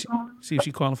 Let's see if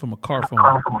she calling from a car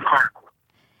phone.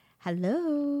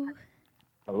 Hello.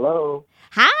 Hello.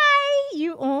 Hi.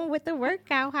 You on with the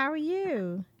workout? How are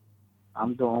you?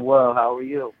 I'm doing well. How are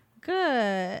you?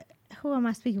 Good. Who am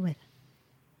I speaking with?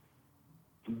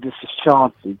 This is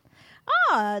Chauncey.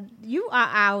 Oh, you are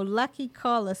our lucky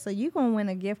caller, so you're going to win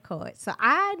a gift card. So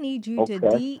I need you to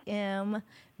Okay. DM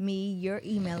me your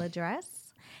email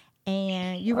address.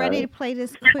 And you All ready to right. play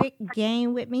this quick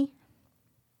game with me?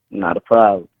 Not a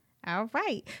problem. All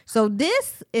right. So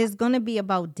this is going to be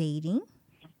about dating.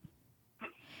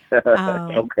 Okay.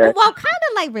 Well, kind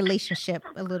of like relationship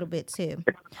a little bit too.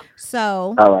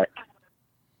 So All right.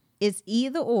 it's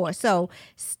either or. So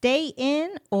stay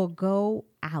in or go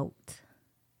out.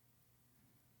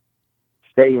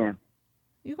 Stay in.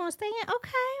 You gonna stay in?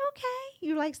 Okay.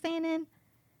 You like staying in?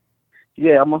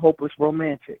 Yeah, I'm a hopeless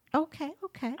romantic. Okay.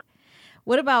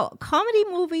 What about comedy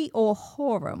movie or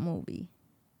horror movie?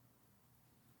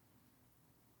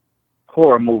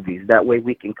 Horror movies. That way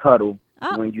we can cuddle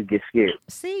Oh, when you get scared.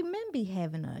 see, men be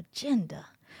having an agenda.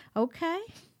 Okay.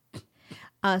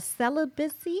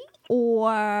 Celibacy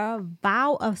or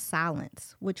vow of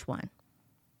silence? Which one?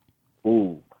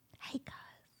 Ooh. Hey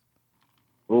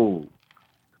guys. Ooh.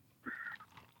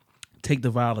 Take the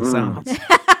vow of silence.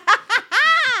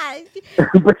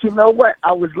 But you know what?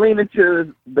 I was leaning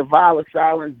to the vow of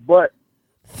silence, but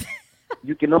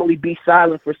you can only be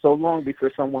silent for so long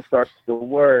before someone starts to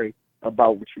worry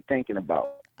about what you're thinking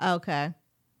about. Okay.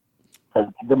 'Cause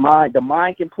the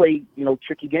mind can play,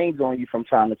 tricky games on you from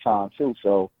time to time too.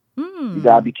 So you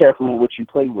gotta be careful with what you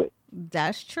play with.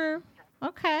 That's true.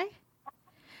 Okay.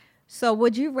 So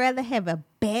would you rather have a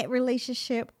bad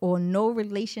relationship or no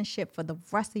relationship for the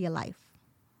rest of your life?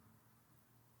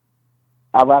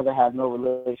 I'd rather have no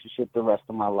relationship the rest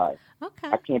of my life. Okay.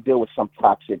 I can't deal with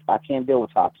I can't deal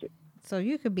with toxic. So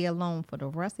you could be alone for the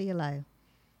rest of your life.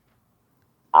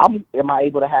 Am I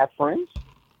able to have friends?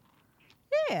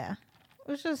 Yeah.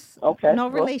 It's just Okay, no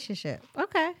well- relationship.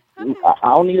 Okay. I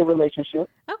don't need a relationship.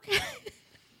 Okay.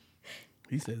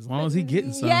 He said, as long as he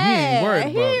getting something, Yeah. he ain't worried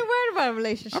He about ain't it. worried about a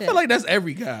relationship. I feel like that's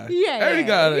every guy. Yeah. Every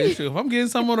guy. If I'm getting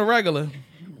something on a regular,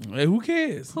 hey, who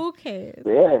cares? Who cares?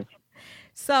 Yeah.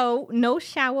 So no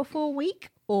shower for a week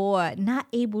or not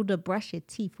able to brush your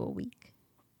teeth for a week?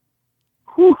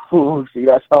 Whew, see,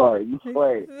 that's hard. You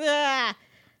play. Ah.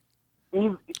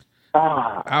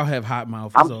 I'll have hot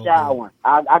mouth. I'm It's all showering.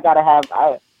 I gotta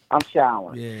have. I'm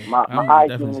showering. good. Yeah, My I'm hygiene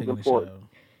definitely is taking a important. shower.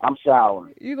 I'm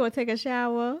showering. You gonna take a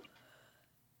shower?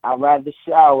 I'd rather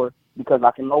shower because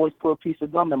I can always put a piece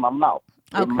of gum in my mouth.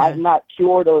 Okay. It might not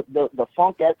cure the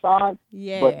funk at times,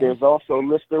 Yeah. but there's also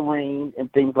Listerine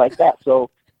and things like that. So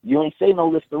you ain't say no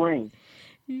Listerine.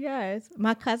 Yes.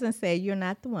 My cousin said you're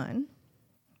not the one.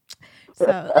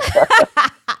 So,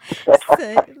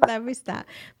 so let me stop.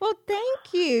 Well,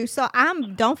 thank you. So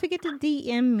don't forget to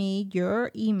DM me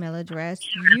your email address.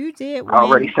 You did win. I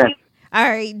already sent. All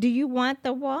right. Do you want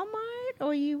the Walmart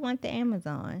or you want the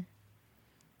Amazon?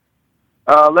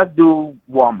 Let's do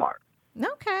Walmart.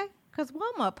 Okay. Because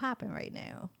Walmart popping right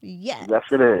now. Yes. Yes,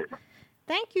 it is.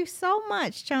 Thank you so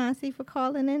much, Chauncey, for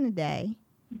calling in today.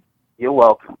 You're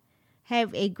welcome.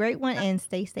 Have a great one and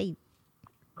stay safe.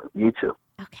 You too.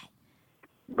 Okay.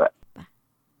 Bye.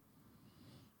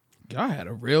 Y'all had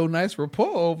a real nice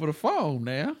rapport over the phone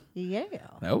now. Yeah.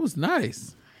 That was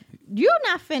nice. You're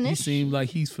not He finished. seemed like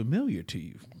he's familiar to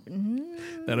you.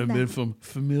 That have been from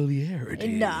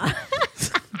familiarity. No.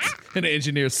 And the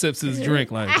engineer sips his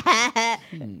drink like,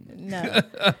 No.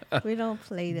 We don't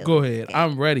play this. go ahead,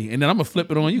 I'm ready. And then I'm gonna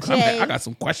flip it on you. 'Cause Jay. I got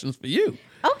some questions for you.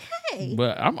 Okay.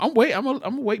 But I'm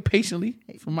gonna wait patiently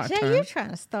for my Jay, turn. you're trying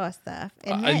to start stuff.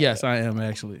 And Yes, I am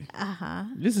actually. Uh-huh.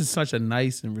 This is such a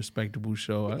nice and respectable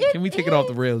show. Can we take it off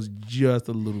the rails just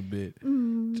a little bit?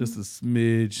 Just a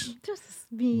smidge, Just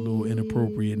a me. little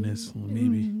inappropriateness,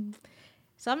 maybe.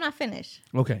 So I'm not finished.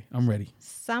 Okay, I'm ready.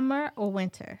 Summer or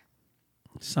winter?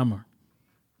 Summer,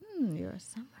 You're a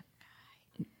summer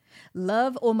guy.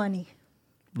 Love or money?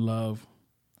 love.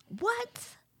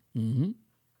 What? Hmm.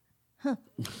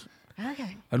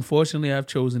 Okay. Unfortunately, I've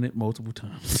chosen it multiple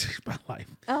times in my life.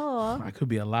 Oh. I could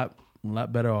be a lot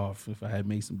better off if I had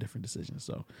made some different decisions.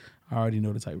 So I already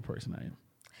know the type of person I am.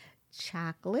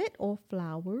 Chocolate or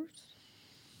flowers?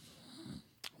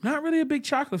 Not really a big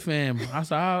chocolate fan.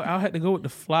 I'll have to go with the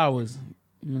flowers.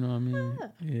 You know what I mean?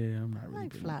 Yeah, I'm not I really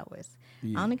like big. flowers.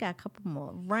 Yeah. I only got a couple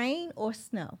more. Rain or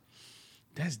snow?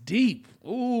 That's deep.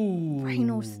 Ooh. Rain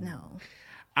or snow?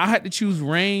 I had to choose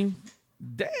rain.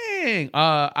 Dang.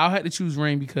 I'll have to choose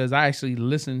rain because I actually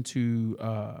listen to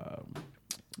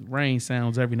rain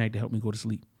sounds every night to help me go to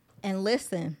sleep. And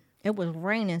listen, It was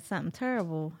raining something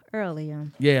terrible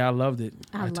earlier. Yeah, I loved it.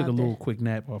 I took a loved little it. quick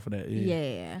nap off of that. Yeah.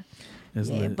 Yeah. It's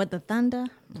Yeah, lit. but the thunder.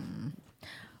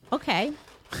 Okay.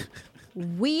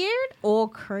 Weird or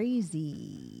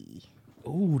crazy?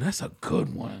 Ooh, that's a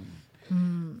good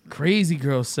one. Crazy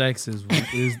girl sex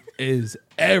is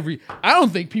every. I don't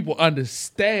think people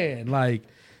understand. Like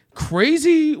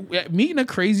crazy, meeting a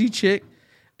crazy chick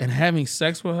and having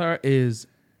sex with her is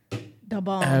The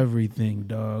bomb. everything,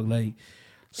 dog. Like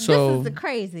so. This is the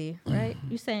crazy, right?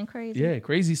 You saying crazy? Yeah,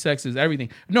 crazy sex is everything.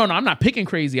 No, I'm not picking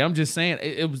crazy. I'm just saying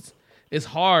it's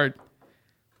hard.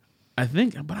 I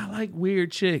think, but I like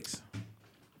weird chicks.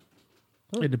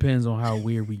 It depends on how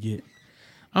weird we get.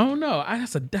 I don't know.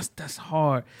 That's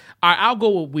hard. All right, I'll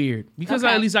go with weird because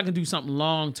Okay. at least I can do something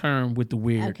long term with the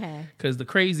weird. Okay. Because the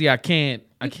crazy, I can't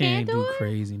can't do do it?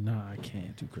 crazy. No, I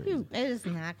can't do crazy. It is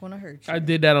not going to hurt you. I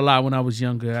did that a lot when I was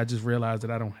younger. I just realized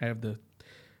that I don't have the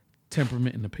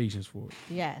temperament and the patience for it.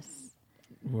 Yes.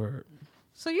 Word.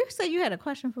 So you said you had a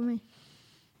question for me?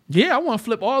 Yeah, I want to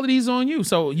flip all of these on you.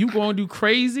 So you going to do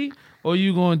crazy or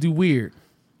you going to do weird?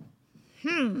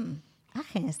 I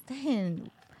can't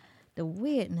stand the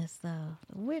weirdness, though.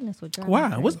 The weirdness would drive me Why?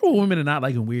 crazy. What's wrong with women that not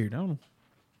liking weird? I don't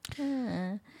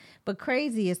know. But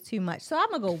crazy is too much. So I'm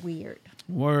going to go weird.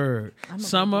 Word. I'm gonna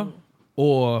Summer go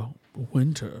or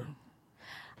winter?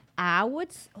 I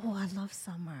love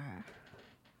summer.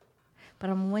 But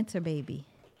I'm a winter baby.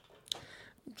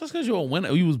 Just because you're a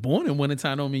winter, you was born in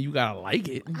wintertime don't mean you gotta like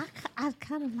it. I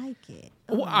kind of like it.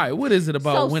 Well, all right, what is it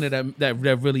about So- winter that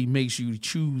really makes you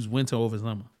choose winter over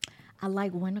summer? I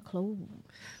like winter clothes.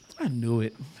 I knew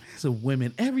it. As a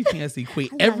women, everything has to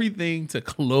equate everything to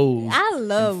clothes. I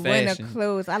love and winter fashion.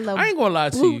 clothes. I love I ain't gonna lie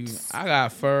to boots. you. I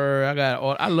got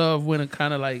fur. I love winter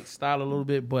kind of like style a little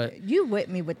bit, but You with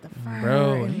me with the fur.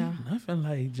 bro, and, ain't nothing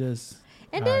like just.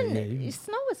 and Nah, then yeah, you-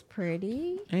 snow is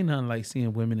pretty. ain't nothing like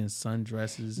seeing women in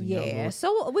sundresses. And y'all Yeah, go-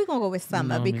 so we're going to go with summer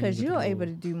know what I mean, because with you're the able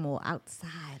little- to do more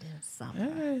outside in summer.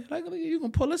 Yeah, like you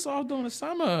can pull this off during the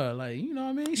summer, like you know what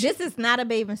I mean. This is not a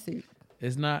bathing suit.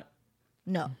 It's not.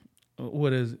 No.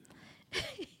 What is it?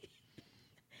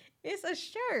 It's a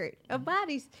shirt, a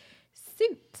body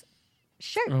suit.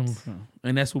 Shirt. Okay.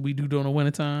 And that's what we do during the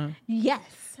wintertime? Yes.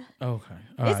 Okay.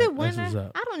 Is All right, it that's winter? what's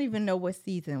up. I don't even know what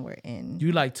season we're in.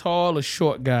 You like tall or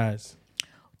short guys?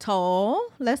 Tall.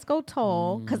 Let's go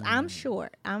tall because I'm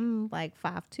short. I'm like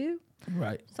 5'2".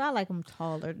 Right. So I like them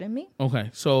taller than me. Okay.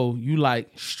 So you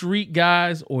like street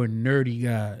guys or nerdy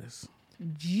guys?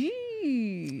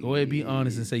 Gee. Go ahead, be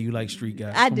honest and say you like street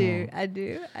guys. I Come do. on. I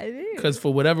do. I do. Because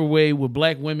for whatever way with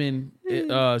black women,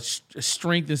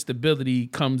 strength and stability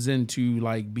comes into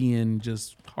like being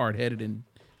just hard headed and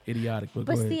idiotic. But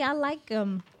But go see, ahead. I like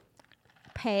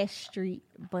past street,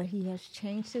 but he has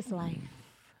changed his life.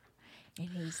 And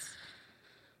he's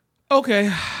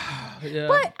Okay. Yeah.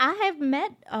 But I have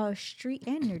met a street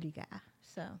and nerdy guy.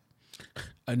 So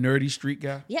A nerdy street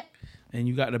guy. yep. And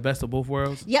you got the best of both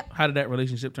worlds? Yep. How did that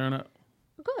relationship turn out?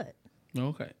 Good.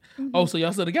 Okay. Oh, so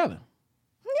y'all still together?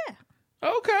 Yeah.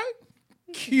 Okay.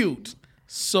 Cute.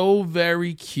 So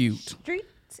very cute. Street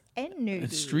and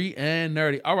nerdy. Street and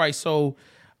nerdy. All right. So,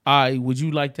 would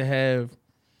you like to have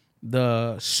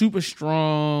the super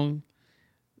strong,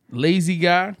 lazy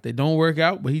guy that don't work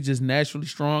out, but he just naturally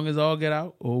strong as all get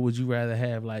out? Or would you rather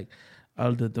have like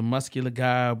the muscular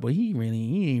guy, but he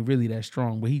ain't really that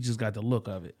strong, but he just got the look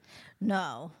of it?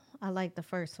 No. I like the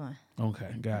first one.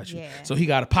 Okay, got you. Yeah. So he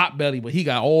got a pot belly, but he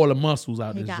got all the muscles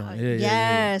out He this got joint. Yeah.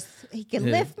 yes. He can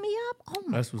Yeah. lift me up. Oh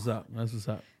my That's what's up. That's what's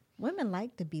up. Women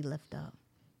like to be lifted up.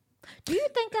 Do you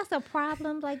think that's a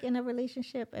problem, like in a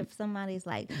relationship, if somebody's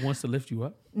like, Wants to lift you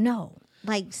up? no,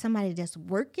 like somebody that's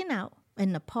working out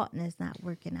and the partner's not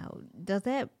working out? Does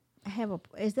that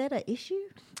is that an issue?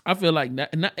 I feel like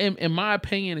not, in my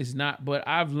opinion, it's not. But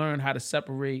I've learned how to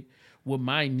separate what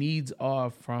my needs are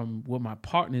from what my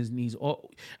partner's needs. Or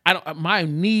my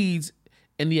needs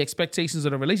and the expectations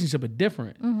of the relationship are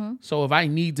different. So if I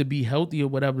need to be healthy or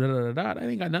whatever, that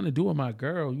ain't got nothing to do with my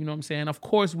girl. You know what I'm saying? Of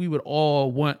course, we would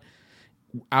all want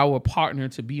our partner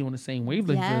to be on the same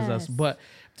wavelength as us, Yes. but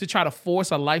to try to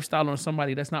force a lifestyle on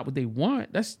somebody that's not what they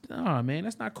want, that's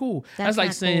not cool. That's like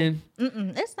not cool. saying,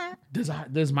 It's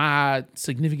not. does my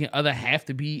significant other have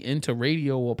to be into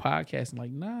radio or podcasting?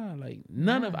 Like, nah, like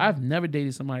I've never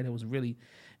dated somebody that was really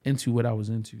into what I was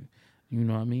into. You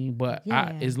know what I mean? But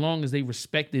Yeah. as long as they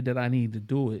respected that I needed to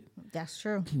do it, That's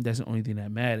true. that's the only thing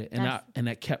that mattered. And That's- and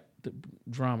that kept the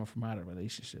drama from out of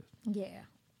relationships. Yeah.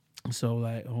 So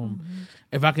like,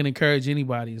 if I can encourage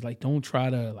anybody, it's like, don't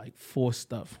try to like force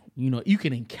stuff. You know, you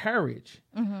can encourage,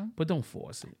 but don't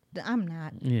force it. I'm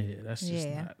not. Yeah, that's just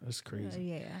Yeah. not. That's crazy.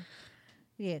 Yeah.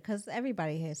 Yeah, because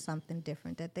everybody has something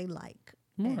different that they like.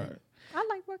 And Right. I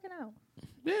like working out.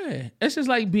 Yeah, it's just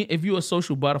like if you're a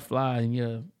social butterfly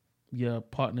and your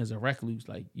partner's a recluse,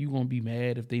 like you gonna be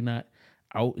mad if they not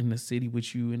out in the city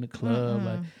with you in the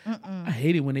club. I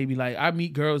hate it when they be like, I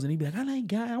meet girls and they be like, I like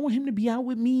guy, I want him to be out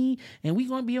with me and we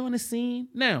gonna be on the scene.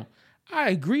 Now, I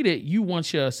agree that you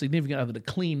want your significant other to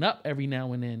clean up every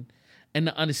now and then. And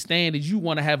to understand that you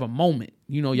want to have a moment.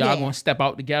 You know, y'all gonna step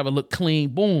out together, look clean,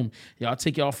 boom. Y'all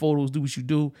take y'all photos, do what you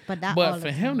do. But not all for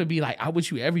the him time. to be like, out with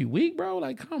you every week, bro,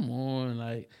 like, come on.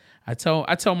 Like, I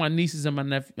tell my nieces and my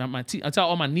nephew, I tell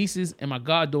all my nieces and my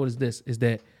goddaughters this, is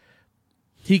that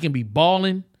he can be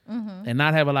balling and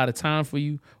not have a lot of time for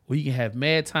you, or he can have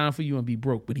mad time for you and be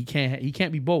broke. But he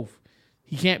can't be both.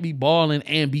 He can't be balling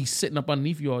and be sitting up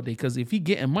underneath you all day. Because if he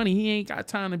getting money, he ain't got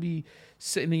time to be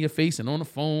sitting in your face and on the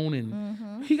phone.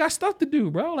 And he got stuff to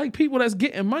do, bro. Like, people that's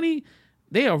getting money,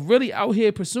 they are really out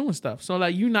here pursuing stuff. So,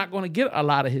 like, you're not going to get a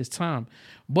lot of his time.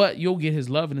 But you'll get his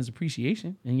love and his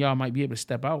appreciation. And y'all might be able to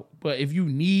step out. But if you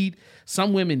need,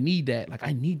 some women need that. Like,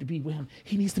 I need to be with him.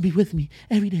 He needs to be with me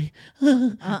every day.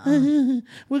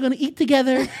 We're going to eat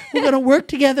together. We're going to work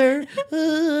together.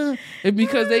 And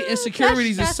because they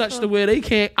insecurities is such the way they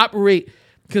can't operate.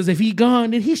 Because if he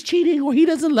gone, then he's cheating or he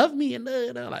doesn't love me. And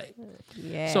they're like,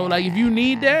 so like, if you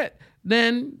need that,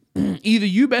 then either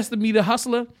you best to be the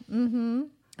hustler and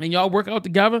y'all work out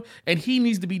together and he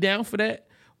needs to be down for that,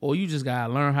 or you just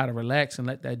gotta learn how to relax and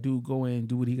let that dude go in and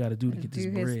do what he gotta do to get this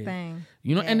bread. His thing.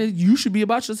 You know, and then you should be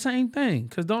about your same thing.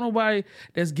 Because don't nobody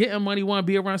that's getting money want to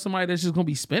be around somebody that's just gonna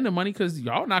be spending money, because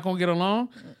y'all not gonna get along.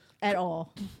 At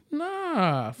all.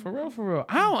 Nah, for real.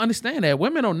 I don't understand that.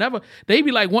 Women don't never, they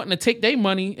be like wanting to take their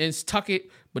money and tuck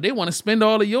it, but they want to spend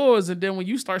all of yours. And then when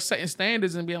you start setting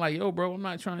standards and being like, yo, bro, I'm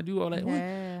not trying to do all that.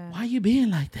 Yeah. Why you being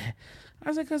like that?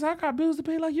 I said, because I got bills to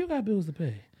pay like you got bills to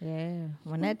pay. Yeah.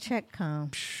 When that check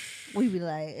comes, we be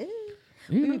like,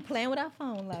 we be playing with our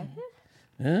phone like,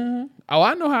 Yeah. Oh,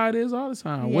 I know how it is all the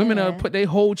time. Women Yeah. put their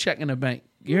whole check in the bank.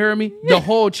 You hear me? The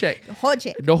whole check.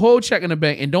 The whole check in the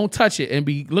bank, and don't touch it and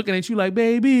be looking at you like,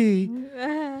 baby,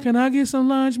 can I get some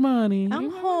lunch money?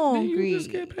 I'm hungry. You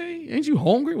just get paid. Ain't you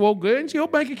hungry? Well, good. Into your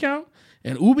bank account.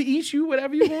 And Uber eats you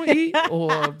whatever you want to eat,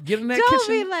 or get in that Don't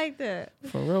kitchen. be like that.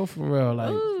 For real. Like,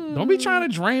 don't be trying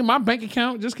to drain my bank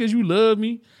account just because you love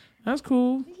me. That's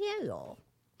cool. Yeah.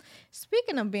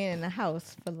 Speaking of being in the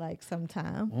house for like some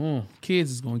time,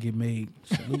 Kids is gonna get made.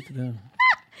 Salute to them.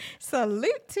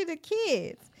 salute to the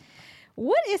kids.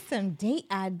 What is some date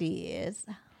ideas?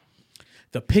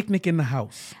 The picnic in the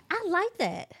house. I like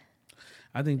that.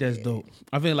 I think that's dope.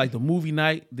 I feel like the movie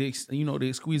night, they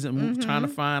squeeze it, trying to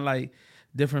find like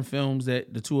different films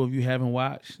that the two of you haven't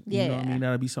watched. You know what I mean?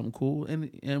 That'll be something cool.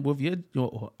 And with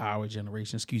our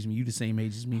generation, you the same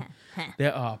age as me,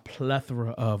 there are a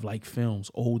plethora of like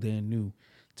films, old and new,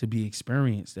 to be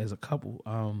experienced as a couple.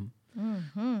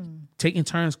 Taking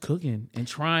turns cooking and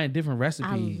trying different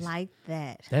recipes. I like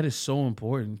that. That is so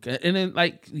important. And then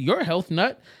like you're a health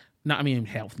nut.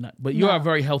 Health nut, but you're a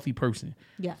very healthy person.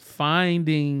 Yeah.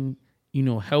 Finding,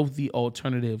 healthy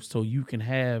alternatives so you can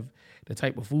have the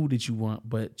type of food that you want,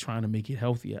 but trying to make it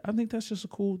healthier. I think that's just a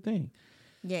cool thing.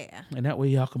 Yeah. And that way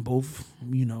y'all can both,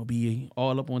 be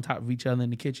all up on top of each other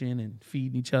in the kitchen and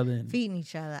feeding each other.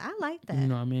 I like that. You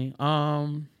know what I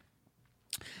mean?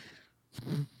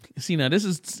 See, now this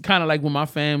is kind of like when my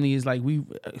family is like,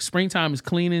 springtime is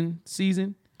cleaning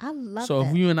season. I love So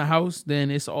that. if you're in the house, then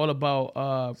it's all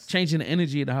about changing the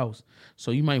energy of the house.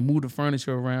 So you might move the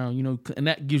furniture around, and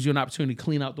that gives you an opportunity to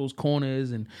clean out those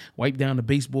corners and wipe down the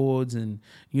baseboards, and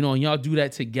and y'all do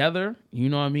that together. You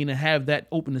know what I mean? And have that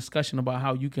open discussion about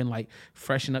how you can like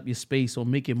freshen up your space or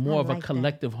make it more of a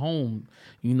collective home.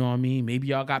 You know what I mean? Maybe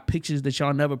y'all got pictures that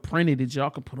y'all never printed that y'all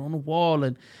can put on the wall,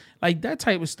 and like that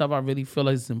type of stuff. I really feel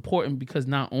is important, because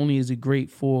not only is it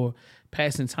great for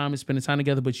passing time and spending time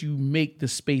together, but you make the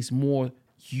space more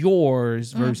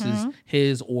yours versus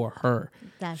his or her.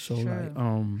 That's so true.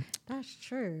 Like, that's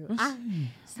true.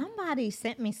 Somebody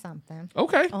sent me something.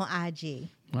 Okay. On IG.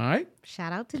 All right.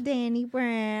 Shout out to Danny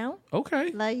Brown.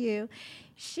 Okay. Love you.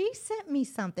 She sent me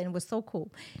something. It was so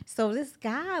cool. So this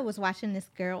guy was watching this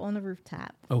girl on the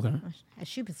rooftop. Okay.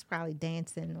 She was probably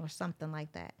dancing or something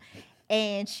like that.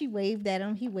 And she waved at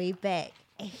him. He waved back.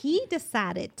 And he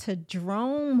decided to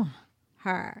drone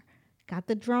her. Got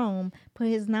the drone, put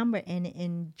his number in it,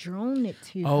 and drone it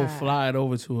to her. Oh, fly it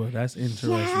over to her. That's interesting.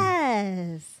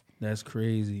 Yes. That's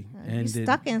crazy. And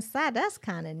stuck inside. That's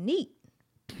kind of neat.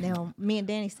 Now, me and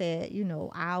Danny said,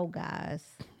 our guys,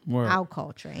 Word. Our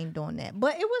culture ain't doing that.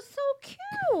 But it was so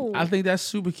cute. I think that's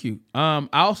super cute. I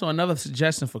also another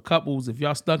suggestion for couples: if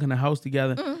y'all stuck in the house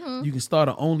together, you can start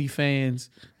an OnlyFans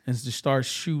and just start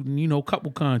shooting,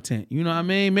 couple content. You know what I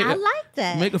mean? I like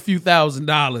that. Make a few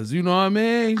 $1,000s. You know what I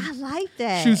mean? I like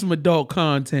that. Shoot some adult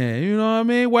content. You know what I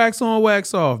mean? Wax on,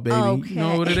 wax off, baby. Okay. You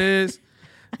know what it is?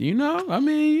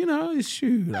 It's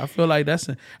shoot. I feel like that's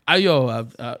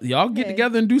y'all get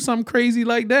together and do something crazy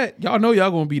like that. Y'all know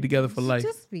y'all gonna be together for life.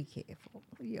 Just be careful,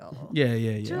 yo.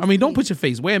 Yeah. Don't put your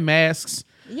face. Wear masks.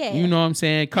 Yeah. You know what I'm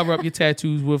saying? Cover up your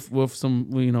tattoos with some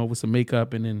with some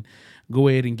makeup, and then go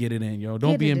ahead and get it in, yo.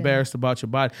 Don't be embarrassed about your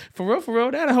body. For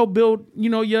real, that'll help build,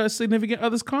 your significant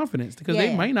other's confidence, because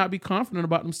they might not be confident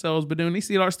about themselves, but then when they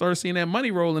start seeing that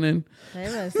money rolling in, they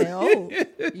gonna say, "Oh,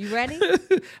 you ready?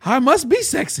 I must be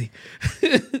sexy."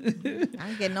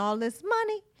 I'm getting all this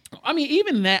money. I mean,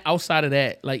 even that, outside of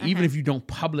that, like even if you don't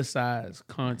publicize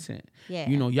content,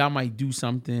 y'all might do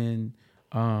something.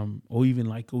 Or even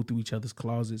like go through each other's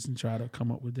closets and try to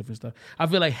come up with different stuff. I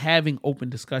feel like having open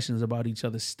discussions about each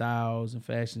other's styles and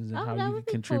fashions and how you can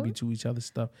contribute to each other's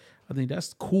stuff. I think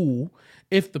that's cool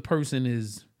if the person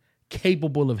is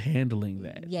capable of handling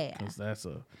that. Yeah, because that's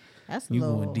you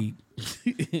going deep.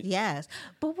 Yes,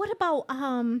 but what about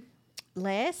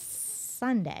last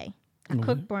Sunday? I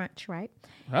cooked brunch, right?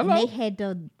 Hello. And they had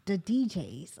the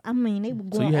DJs. I mean, they were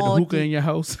going So you had all the hookah deep. in your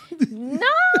house? No,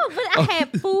 but I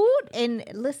had food and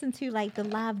listened to like the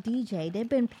live DJ. They've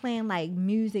been playing like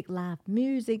live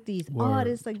music. These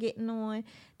artists are getting on.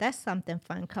 That's something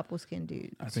fun couples can do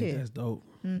I too. think that's dope.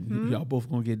 Y'all both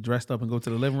gonna get dressed up and go to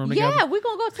the living room together? Yeah, we're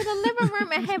gonna go to the living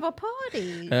room and have a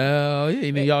party. Hell yeah.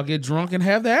 And then y'all get drunk and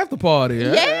have the after party.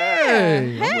 Yeah.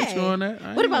 Hey. I'm with Hey. you on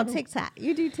that. What about TikTok?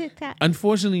 You do TikTok?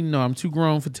 Unfortunately, no. I'm too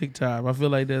grown for TikTok. I feel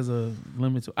like there's a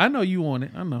limit to. I know you on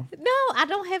it. I know. No, I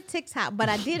don't have TikTok, but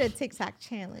I did a TikTok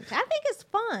challenge. I think it's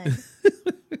fun.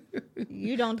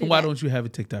 You don't do Why that? don't you have a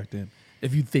TikTok then?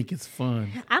 If you think it's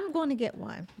fun. I'm going to get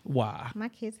one. Why? My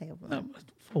kids have one.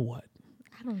 For what?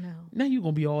 I don't know. Now you're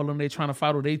going to be all on there trying to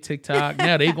follow their TikTok.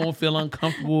 Now they going to feel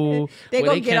uncomfortable. They where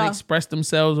gonna they get can't off. express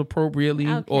themselves appropriately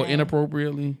or Okay.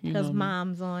 inappropriately. Because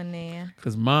mom's on there.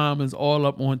 Because mom is all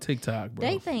up on TikTok, bro.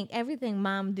 They think everything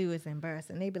mom do is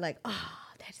embarrassing. They be like, oh,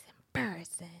 that's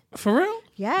embarrassing. For real?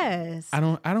 Yes. I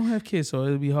don't have kids, so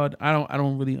it'll be hard. I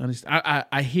don't really understand.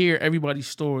 I hear everybody's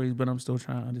stories, but I'm still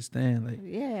trying to understand. Like,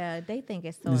 Yeah, they think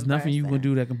it's so there's nothing you can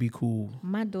embarrassing. do that can be cool.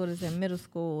 My daughter's in middle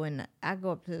school, and I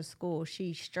go up to the school.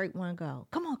 She straight want to go.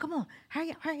 Come on,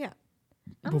 hurry up.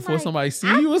 I'm Before like, somebody see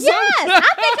you or something? Yes,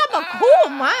 I think I'm a cool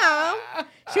mom.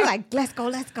 She like, let's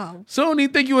go. She don't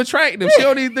even think you attractive. She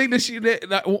don't even think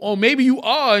that or maybe you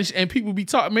are, and people be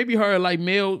talking. Maybe her like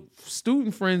male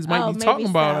student friends might be talking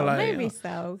about her like, maybe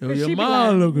so. yo, 'Cause your she be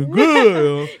mom like- looking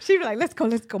good. She be like, let's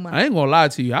go, mom. I ain't gonna lie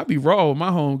to you. I be raw with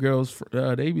my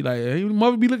homegirls. They be like, hey, your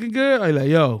mother be looking good. I like,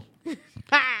 yo.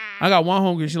 I got one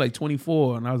homegirl. She like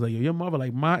 24, and I was like, yo, your mother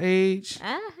like my age.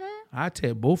 I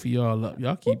tear both of y'all up.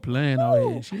 Y'all keep playing out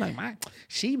here. She like,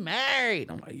 she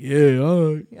married. I'm like, yeah,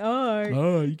 all right.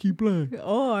 All right. You keep playing.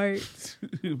 All right.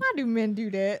 Why do men do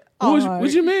that?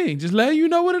 What you mean? Just letting you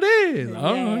know what it is.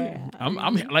 All Yeah. right.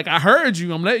 I'm like, I heard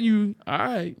you. I'm letting you. All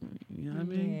right. You know what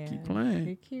I mean? Yeah. Keep playing.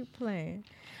 You keep playing.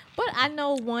 But I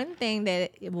know one thing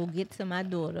that it will get to my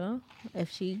daughter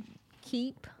if she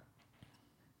keep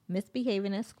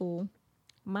misbehaving at school.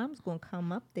 Mom's gonna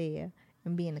come up there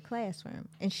and be in the classroom,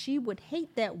 and she would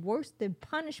hate that worse than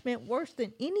punishment, worse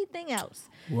than anything else.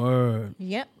 Word.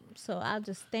 Yep. So I'll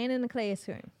just stand in the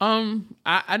classroom.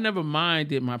 I never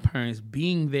minded my parents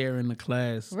being there in the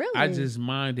class. Really? I just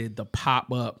minded the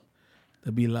pop up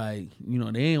to be like,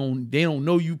 they don't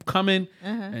know you coming,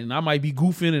 and I might be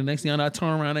goofing, and next thing I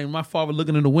turn around and my father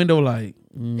looking in the window like,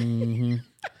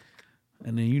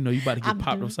 and then you about to get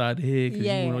popped upside the head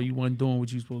because you wasn't doing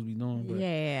what you supposed to be doing. But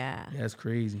Yeah. that's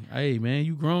crazy. Hey man,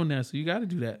 you grown now, so you got to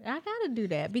do that. I gotta do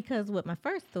that because with my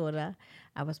first daughter,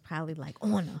 I was probably like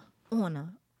on her.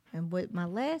 And with my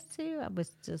last two, I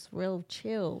was just real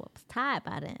chill. I was tired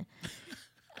by then.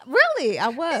 Really, I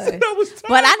was. I was tired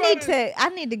But by I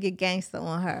need to get gangster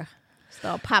on her.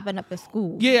 Start popping up at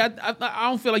school. Yeah, I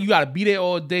don't feel like you got to be there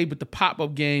all day, but the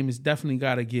pop-up game is definitely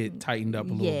got to get tightened up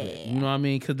a little bit. You know what I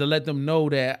mean? Because to let them know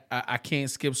that I can't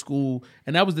skip school.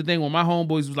 And that was the thing when my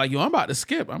homeboys was like, yo, I'm about to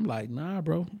skip. I'm like, nah,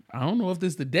 bro. I don't know if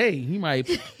this the day. He might.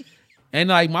 And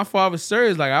like my father, sir,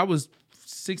 is like I was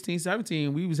 16,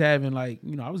 17. We was having like,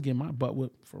 I was getting my butt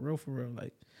whipped for real.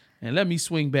 Like, and let me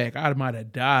swing back. I might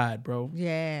have died, bro.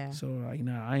 Yeah. So like,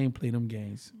 nah, I ain't play them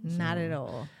games. Not at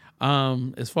all.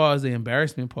 As far as the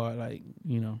embarrassment part, like,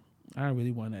 I don't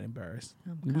really want that embarrassed.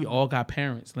 We coming. all got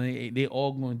parents. Like, they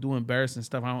all going to do embarrassing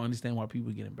stuff. I don't understand why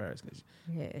people get embarrassed. 'Cause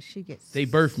Yeah, she gets. they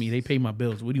birthed me. They pay my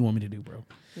bills. What do you want me to do, bro?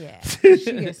 Yeah,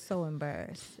 she gets so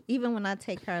embarrassed. Even when I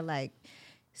take her like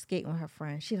skating with her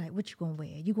friends, she like, "What you gonna wear?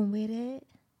 You gonna wear that?"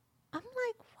 I'm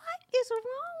like, "What is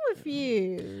wrong with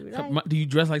you?" Like, Do you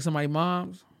dress like somebody's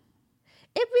mom's?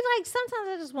 it'd be like sometimes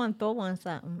I just want to throw on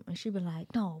something, and she'd be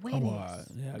like, "No, wear this."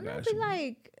 Yeah, I And got I'd be you.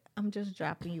 like, "I'm just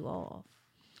dropping you off."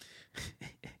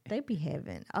 They be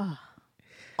having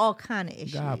all kind of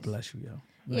issues. God bless you, yo.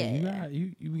 Like, Yeah.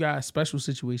 you got a special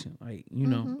situation, like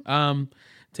know.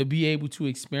 To be able to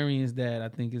experience that, I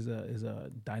think is a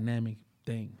dynamic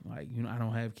thing. Like I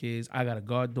don't have kids. I got a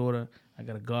goddaughter. I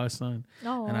got a godson,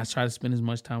 and I try to spend as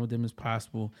much time with them as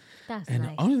possible. That's and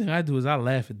nice. the only thing I do is I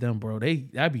laugh at them, bro.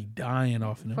 I be dying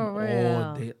off of them For all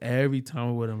real. day, every time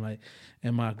I'm with them. Like,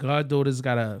 and my goddaughter's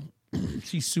got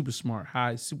she's super smart,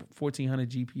 high, super 1400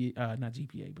 GPA, not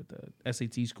GPA, but the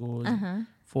SAT scores,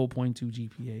 4.2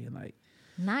 GPA, and like.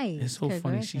 Nice. It's so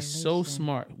funny. She's so Congratulations.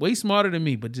 smart. Way smarter than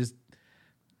me, but just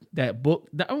that book.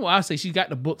 I'll say she got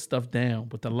the book stuff down,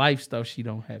 but the life stuff she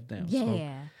don't have down.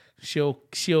 Yeah. So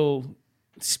she'll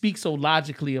speak so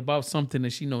logically about something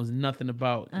that she knows nothing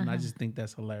about. And I just think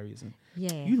that's hilarious. And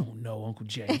Yeah. you don't know, Uncle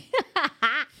Jay.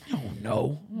 You don't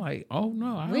know. I'm like, oh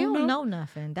no, I We don't don't know. know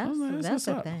nothing. That's What's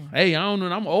the up? thing. Hey, I don't know.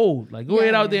 I'm old. Like, go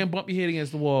ahead Yeah. out there and bump your head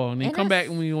against the wall, and then And come back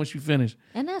that's- once you finish.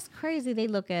 And that's crazy. They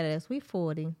look at us. We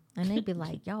 40, and they be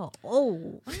like, "Y'all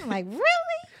old." I'm like, "Really?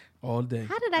 All day.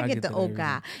 How did I get the that old every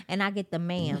guy?" day. And I get the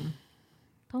ma'am.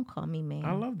 Don't call me ma'am.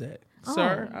 I love that, Oh.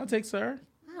 sir. I'll take sir.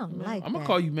 I don't like I'm that. gonna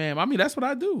call you ma'am. I mean, that's what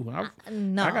I do.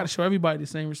 No, I gotta show everybody the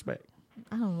same respect.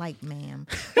 I don't like ma'am.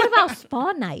 What about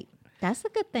spa night? That's a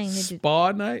good thing to do.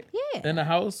 Spa night, Yeah. in the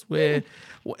house where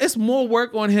it's more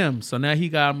work on him. So now he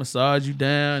got to massage you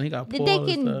down. He got to That pull they all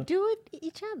this can stuff. do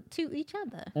it to each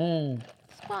other.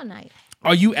 Spa night.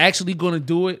 Are you actually gonna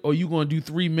do it, or you gonna do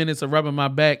 3 minutes of rubbing my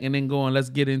back and then going, let's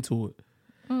get into it?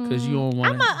 Because you don't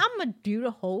want. I'm gonna do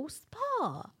the whole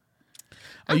spa.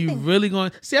 Are you really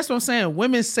going? See, that's what I'm saying.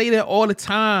 Women say that all the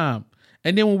time,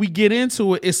 and then when we get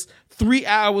into it, it's 3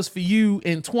 hours for you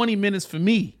and 20 minutes for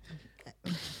me.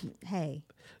 Hey,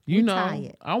 You we know,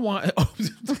 tired. I want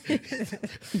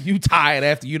you tired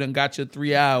after you done got your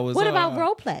 3 hours. What about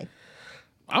role play?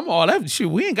 I'm all that shit.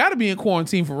 We ain't got to be in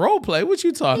quarantine for role play. What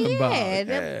you talking about? Yeah,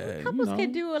 Yeah, couples you know,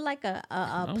 can do it like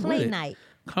a with play it. night.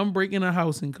 Come break in the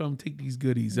house and come take these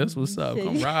goodies. That's what's up.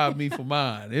 Come rob me for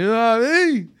mine. You know what I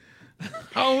mean?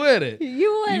 I'm with it.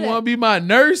 You with You it. want to be my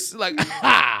nurse? Like,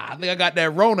 I think I got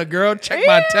that Rona, girl. Check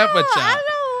my temperature. I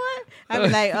know what. I'd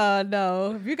be like,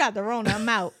 no, if you got the Rona, I'm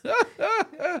out.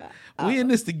 We in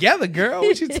this together, girl.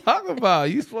 What you talking about?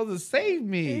 You supposed to save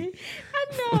me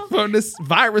I know. from this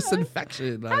virus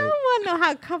infection. I Like, don't want to know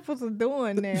how couples are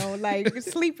doing now, like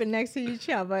sleeping next to each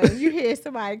other. You hear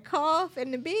somebody cough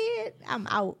in the bed, I'm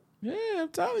out. yeah, I'm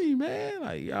telling you, man.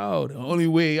 Like, yo, the only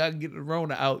way I can get the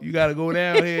Rona out, you got to go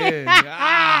down here.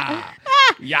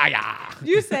 Yeah.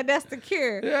 You said that's the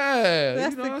cure. Yeah,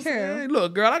 That's you know the what I'm cure. saying?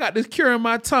 Look, girl, I got this cure in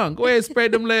my tongue. Go ahead and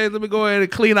spread them legs. Let me go ahead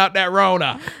and clean out that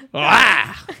Rona. All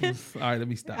right, let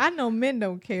me stop. I know men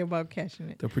don't care about catching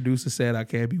it. The producer said I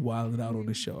can't be wilding out on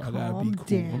the show. I gotta Calm be cool.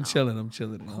 down. I'm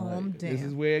chilling. Calm This down.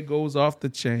 is where it goes off the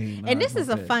chain. And this is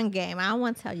a Okay. fun game. I don't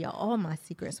want to tell y'all all my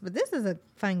secrets, but this is a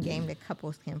fun game that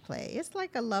couples can play. It's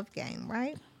like a love game,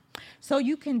 right? So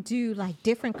you can do like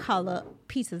different color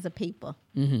pieces of paper.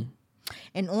 Mm-hmm.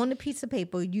 And on the piece of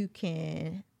paper, you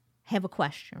can have a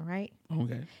question, right?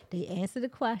 Okay. They answer the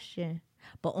question,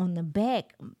 but on the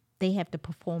back, they have to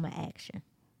perform an action.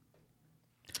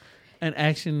 An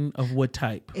action of what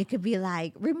type? It could be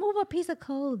like, remove a piece of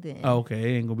clothing. Oh,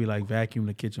 okay. It ain't gonna be like vacuum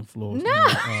the kitchen floors. No. All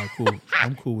right, cool.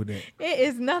 I'm cool with that. It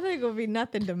is nothing going to be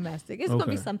nothing domestic. It's going to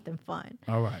be Okay. something fun.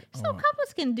 All right. So all right.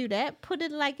 couples can do that. Put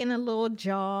it like in a little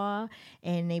jar,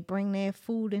 and they bring their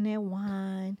food and their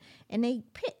wine, and they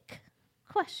pick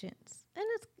questions.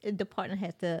 And the partner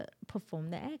has to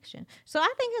perform the action. So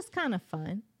I think it's kind of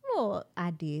fun. Little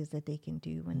ideas that they can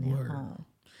do when they're Word. home.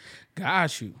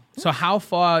 Got you. So how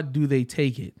far do they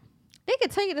take it? They can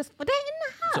take it as they're in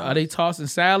the house. So are they tossing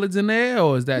salads in there,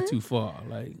 or is that too far?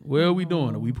 Like, where are we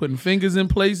doing? Are we putting fingers in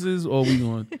places, or are we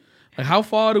going? Like, how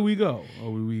far do we go? Are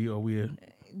we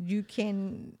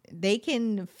They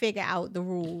can figure out the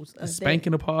rules. Of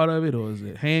spanking a part of it, or is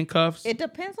it handcuffs? It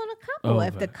depends on the couple. Oh,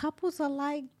 If the okay. couples are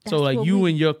like, So that's like what you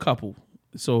we- and your couple.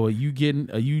 So are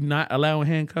you not allowing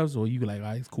handcuffs, or you like, all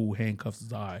right, it's cool, handcuffs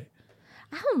is all right.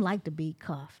 I don't like to be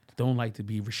cuffed, Don't like to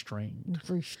be restrained.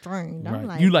 restrained. I'm Right.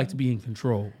 like, You like to be in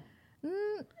control.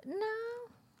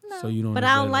 no. So you don't But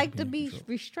I don't necessarily like to in be control.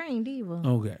 restrained either.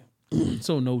 Okay.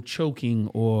 So no choking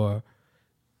or.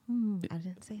 I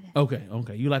didn't say that.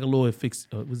 Okay. You like a little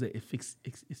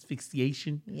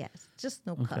asphyxiation? Yes, just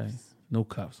no Okay. cuffs. No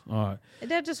cuffs. All right.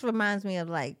 That just reminds me of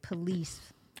like police.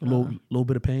 A little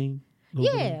bit of pain.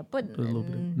 Yeah, but A little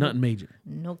bit of, nothing major.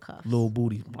 no cuffs. Little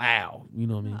booty. Wow. You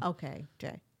know what I mean? Okay,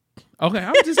 Jay. Okay,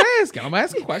 I'm just asking. I'm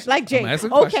asking questions. Like Jay. I'm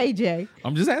asking Okay, questions. Jay.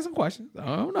 I'm just asking questions.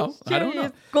 I don't know. I don't know. Jay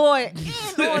is going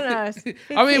in on us.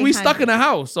 I mean, we stuck in 1500. the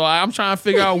house, so I'm trying to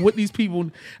figure out what these people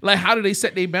like. How do they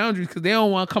set their boundaries? Because they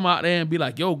don't want to come out there and be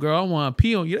like, "Yo, girl, I want to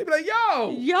pee on you." They be like,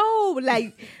 Yo,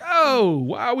 like "Yo,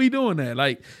 why are we doing that?"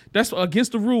 Like that's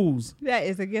against the rules. that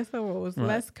is against the rules. Right.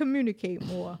 Let's communicate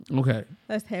more. Okay,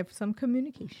 Let's have some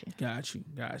communication. got you.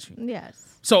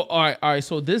 Yes. So all right.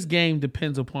 So this game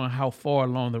depends upon how far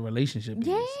along the relationship is.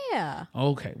 Yeah.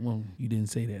 Okay. Well, you didn't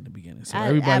say that in the beginning, so I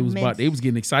everybody was meant- they was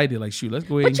getting excited. Like, shoot, let's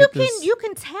go ahead. But and you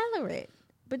can tailor it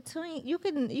between you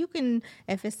can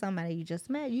if it's somebody you just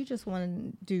met, you just want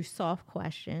to do soft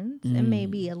questions and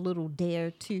maybe a little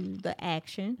dare to the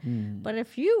action. But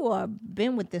if you are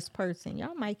been with this person,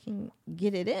 y'all might can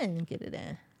get it in.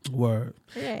 Word.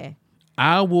 Yeah.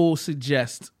 I will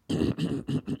suggest.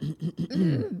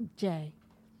 Jay.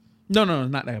 No,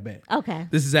 not that bad. Okay.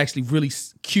 This is actually really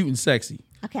cute and sexy.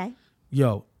 Okay.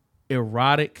 Yo,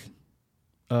 erotic,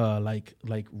 like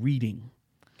reading.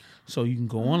 So you can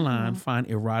go online, find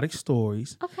erotic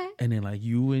stories. Okay. And then like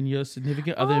you and your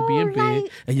significant other Oh, be in bed,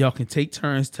 like- and y'all can take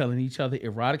turns telling each other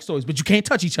erotic stories, but you can't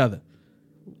touch each other.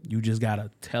 You just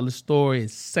gotta tell a story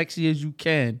as sexy as you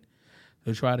can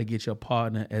to try to get your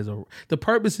partner the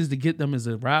purpose is to get them as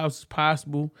aroused as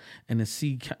possible and to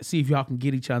see if y'all can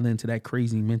get each other into that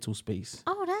crazy mental space.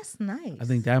 Oh, that's nice. I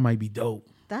think that might be dope.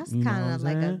 that's you know kind what of I'm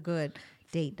like a saying? good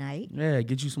date night. Yeah,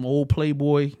 get you some old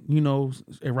Playboy,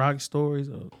 erotic stories.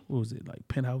 Or what was it, like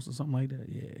Penthouse or something like that?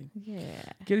 Yeah. Yeah.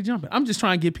 Get it jumping. I'm just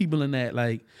trying to get people in that,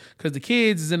 like, because the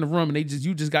kids is in the room and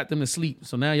you just got them to sleep.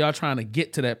 So now y'all trying to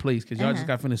get to that place because y'all just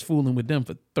got finished fooling with them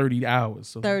for 30 hours.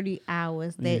 So 30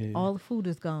 hours. That Yeah. all the food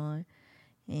is gone.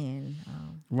 And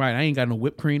right, I ain't got no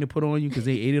whipped cream to put on you because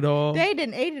they ate it all. they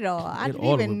didn't eat it all. I Ate didn't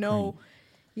all the even whipped know.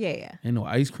 Yeah. Ain't no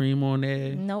ice cream on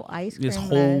there. No ice cream. There's left.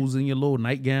 holes in your little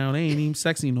nightgown. They ain't even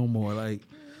sexy no more. Like,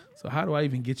 so how do I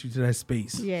even get you to that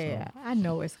space? Yeah, I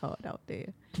know it's hard out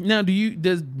there. Now,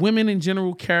 does women in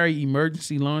general carry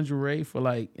emergency lingerie for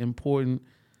like important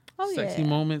sexy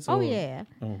moments? Oh or- yeah.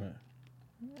 Okay.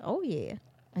 Oh yeah.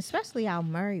 Especially our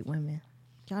married women.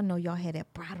 Y'all know y'all had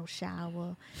that bridal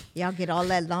shower. Y'all get all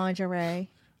that lingerie.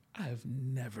 I've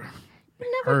never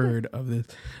heard of this.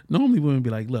 Normally women be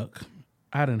like, look,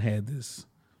 I done had this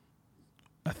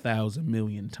 1,000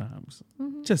 million times.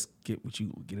 Just get what you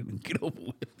gonna get it and get over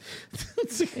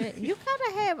with. Yeah, you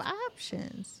gotta have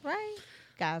options, right?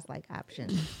 Guys like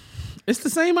options. It's the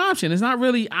same option. It's not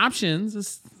really options.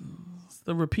 It's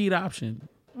the repeat option.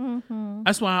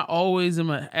 That's why I always am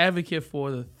an advocate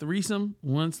for the threesome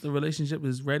once the relationship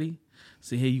is ready.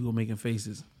 See, here you go making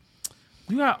faces.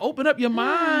 You gotta open up your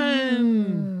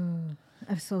mind.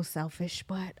 I'm so selfish,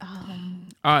 but All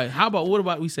right, what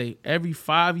about we say every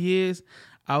 5 years,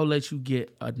 I'll let you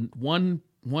get one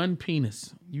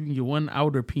penis. You can get one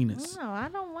outer penis. no, I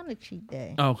don't want a cheat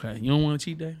day. Okay, you don't want a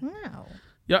cheat day? No.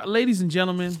 Yeah, ladies and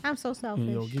gentlemen, I'm so selfish.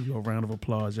 yo, give you a round of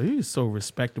applause. Yo, you're so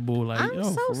respectable. Like, I'm yo,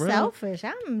 so for real. selfish.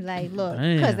 I'm like, look,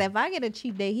 Damn. because if I get a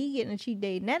cheat day, he getting a cheat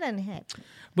day, and that doesn't happen.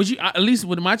 But you, at least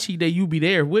with my cheat day, you be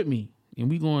there with me, and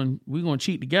we going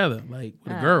cheat together, like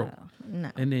with a girl.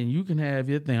 No. And then you can have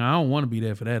your thing. I don't want to be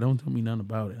there for that. Don't tell me nothing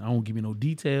about it. I don't give you no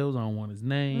details. I don't want his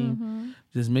name.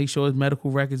 Just make sure his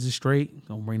medical records are straight.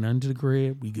 Don't bring nothing to the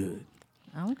crib. We good.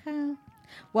 Okay.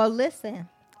 Well, listen,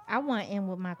 I want to end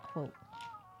with my quote.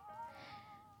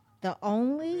 The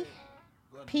only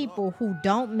people who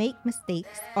don't make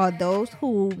mistakes are those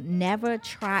who never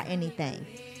try anything.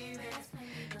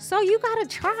 So you got to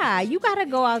try. You got to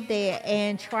go out there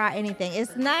and try anything.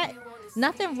 It's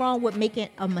nothing wrong with making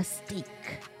a mistake.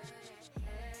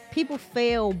 People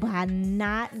fail by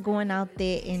not going out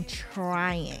there and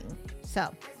trying. So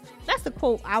that's the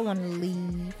quote I want to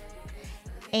leave.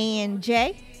 And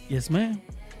Jay, Yes, ma'am.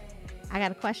 I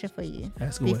got a question for you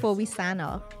Ask away. before we sign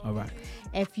off. All right.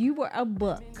 If you were a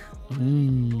book,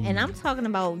 and I'm talking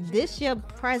about this your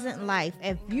present life,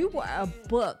 if you were a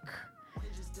book,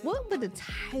 what would the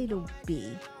title be?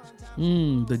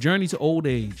 The Journey to Old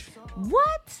Age.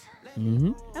 What?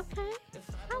 Mm-hmm. Okay,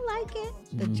 I like it.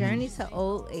 The Journey to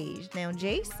Old Age. Now,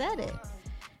 Jay said it.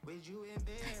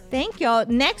 Thank y'all.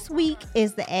 Next week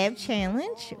is the Ab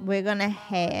Challenge. We're going to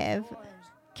have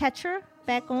Ketcher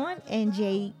back on, and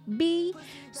JB.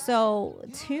 So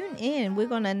tune in. We're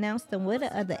going to announce the winner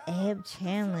of the Ab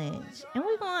Challenge. And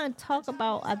we're going to talk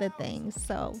about other things.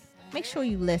 So make sure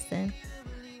you listen.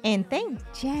 And thank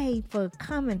Jay for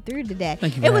coming through today.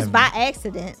 Thank you. It was by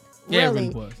accident. Yeah, really,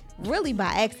 it really was. Really by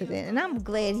accident. And I'm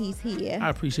glad he's here. I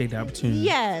appreciate the opportunity.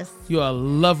 Yes. You're a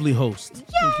lovely host. Yay!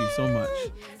 Thank you so much.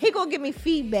 He gonna give me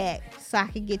feedback so I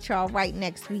can get y'all right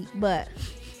next week. But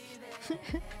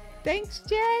thanks,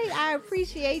 Jay. I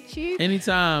appreciate you.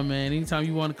 Anytime, man. Anytime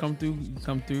you want to come through, you can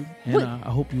come through. And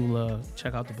I hope you'll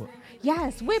check out the book.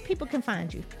 Yes, where people can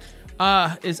find you.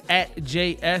 Is at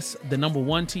JS, the number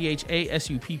 1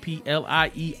 THASUPPLIER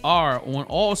on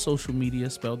all social media,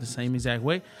 spelled the same exact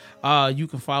way. You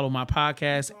can follow my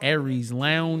podcast, Aries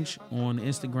Lounge, on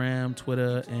Instagram,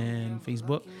 Twitter, and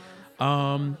Facebook.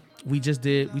 We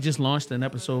just launched an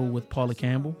episode with Paula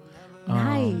Campbell.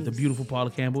 Nice. The beautiful Paula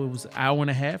Campbell. It was an hour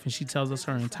and a half, and she tells us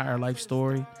her entire life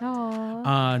story.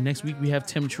 Aww. Next week we have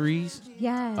Tim Trees.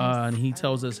 Yes. And he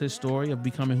tells us his story of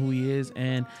becoming who he is.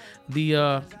 And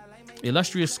the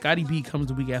illustrious Scotty B comes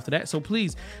the week after that. So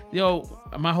please,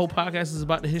 my whole podcast is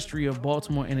about the history of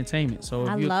Baltimore entertainment. So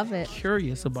if you're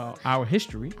curious about our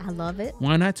history, I love it.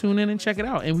 Why not tune in and check it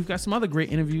out? And we've got some other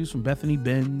great interviews from Bethany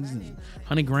Benz and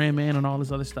Honey Grandman and all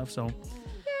this other stuff. So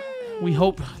we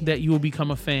hope that you will become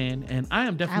a fan. And I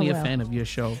am definitely a fan of your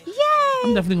show. Yay!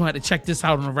 I'm definitely going to have to check this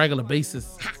out on a regular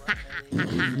basis.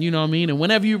 You know what I mean? And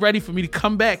whenever you're ready for me to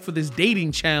come back for this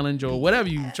dating challenge or whatever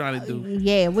you're trying to do.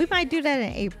 Yeah, we might do that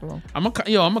in April. I'm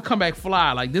gonna come back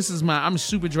fly. Like, this is I'm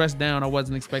super dressed down. I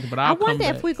wasn't expecting, but I'll come back. I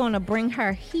wonder if we're going to bring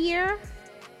her here.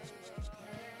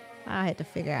 I had to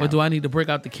figure out. Or do I need to break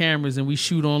out the cameras and we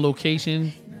shoot on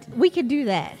location? We could do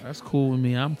that. That's cool with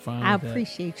me. I'm fine I with that.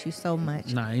 appreciate you so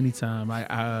much. Nah, anytime.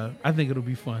 I think it'll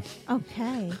be fun.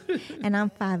 Okay. And I'm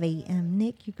 5am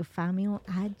Nick. You can find me on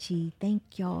IG. Thank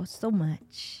y'all so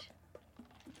much.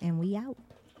 And we out.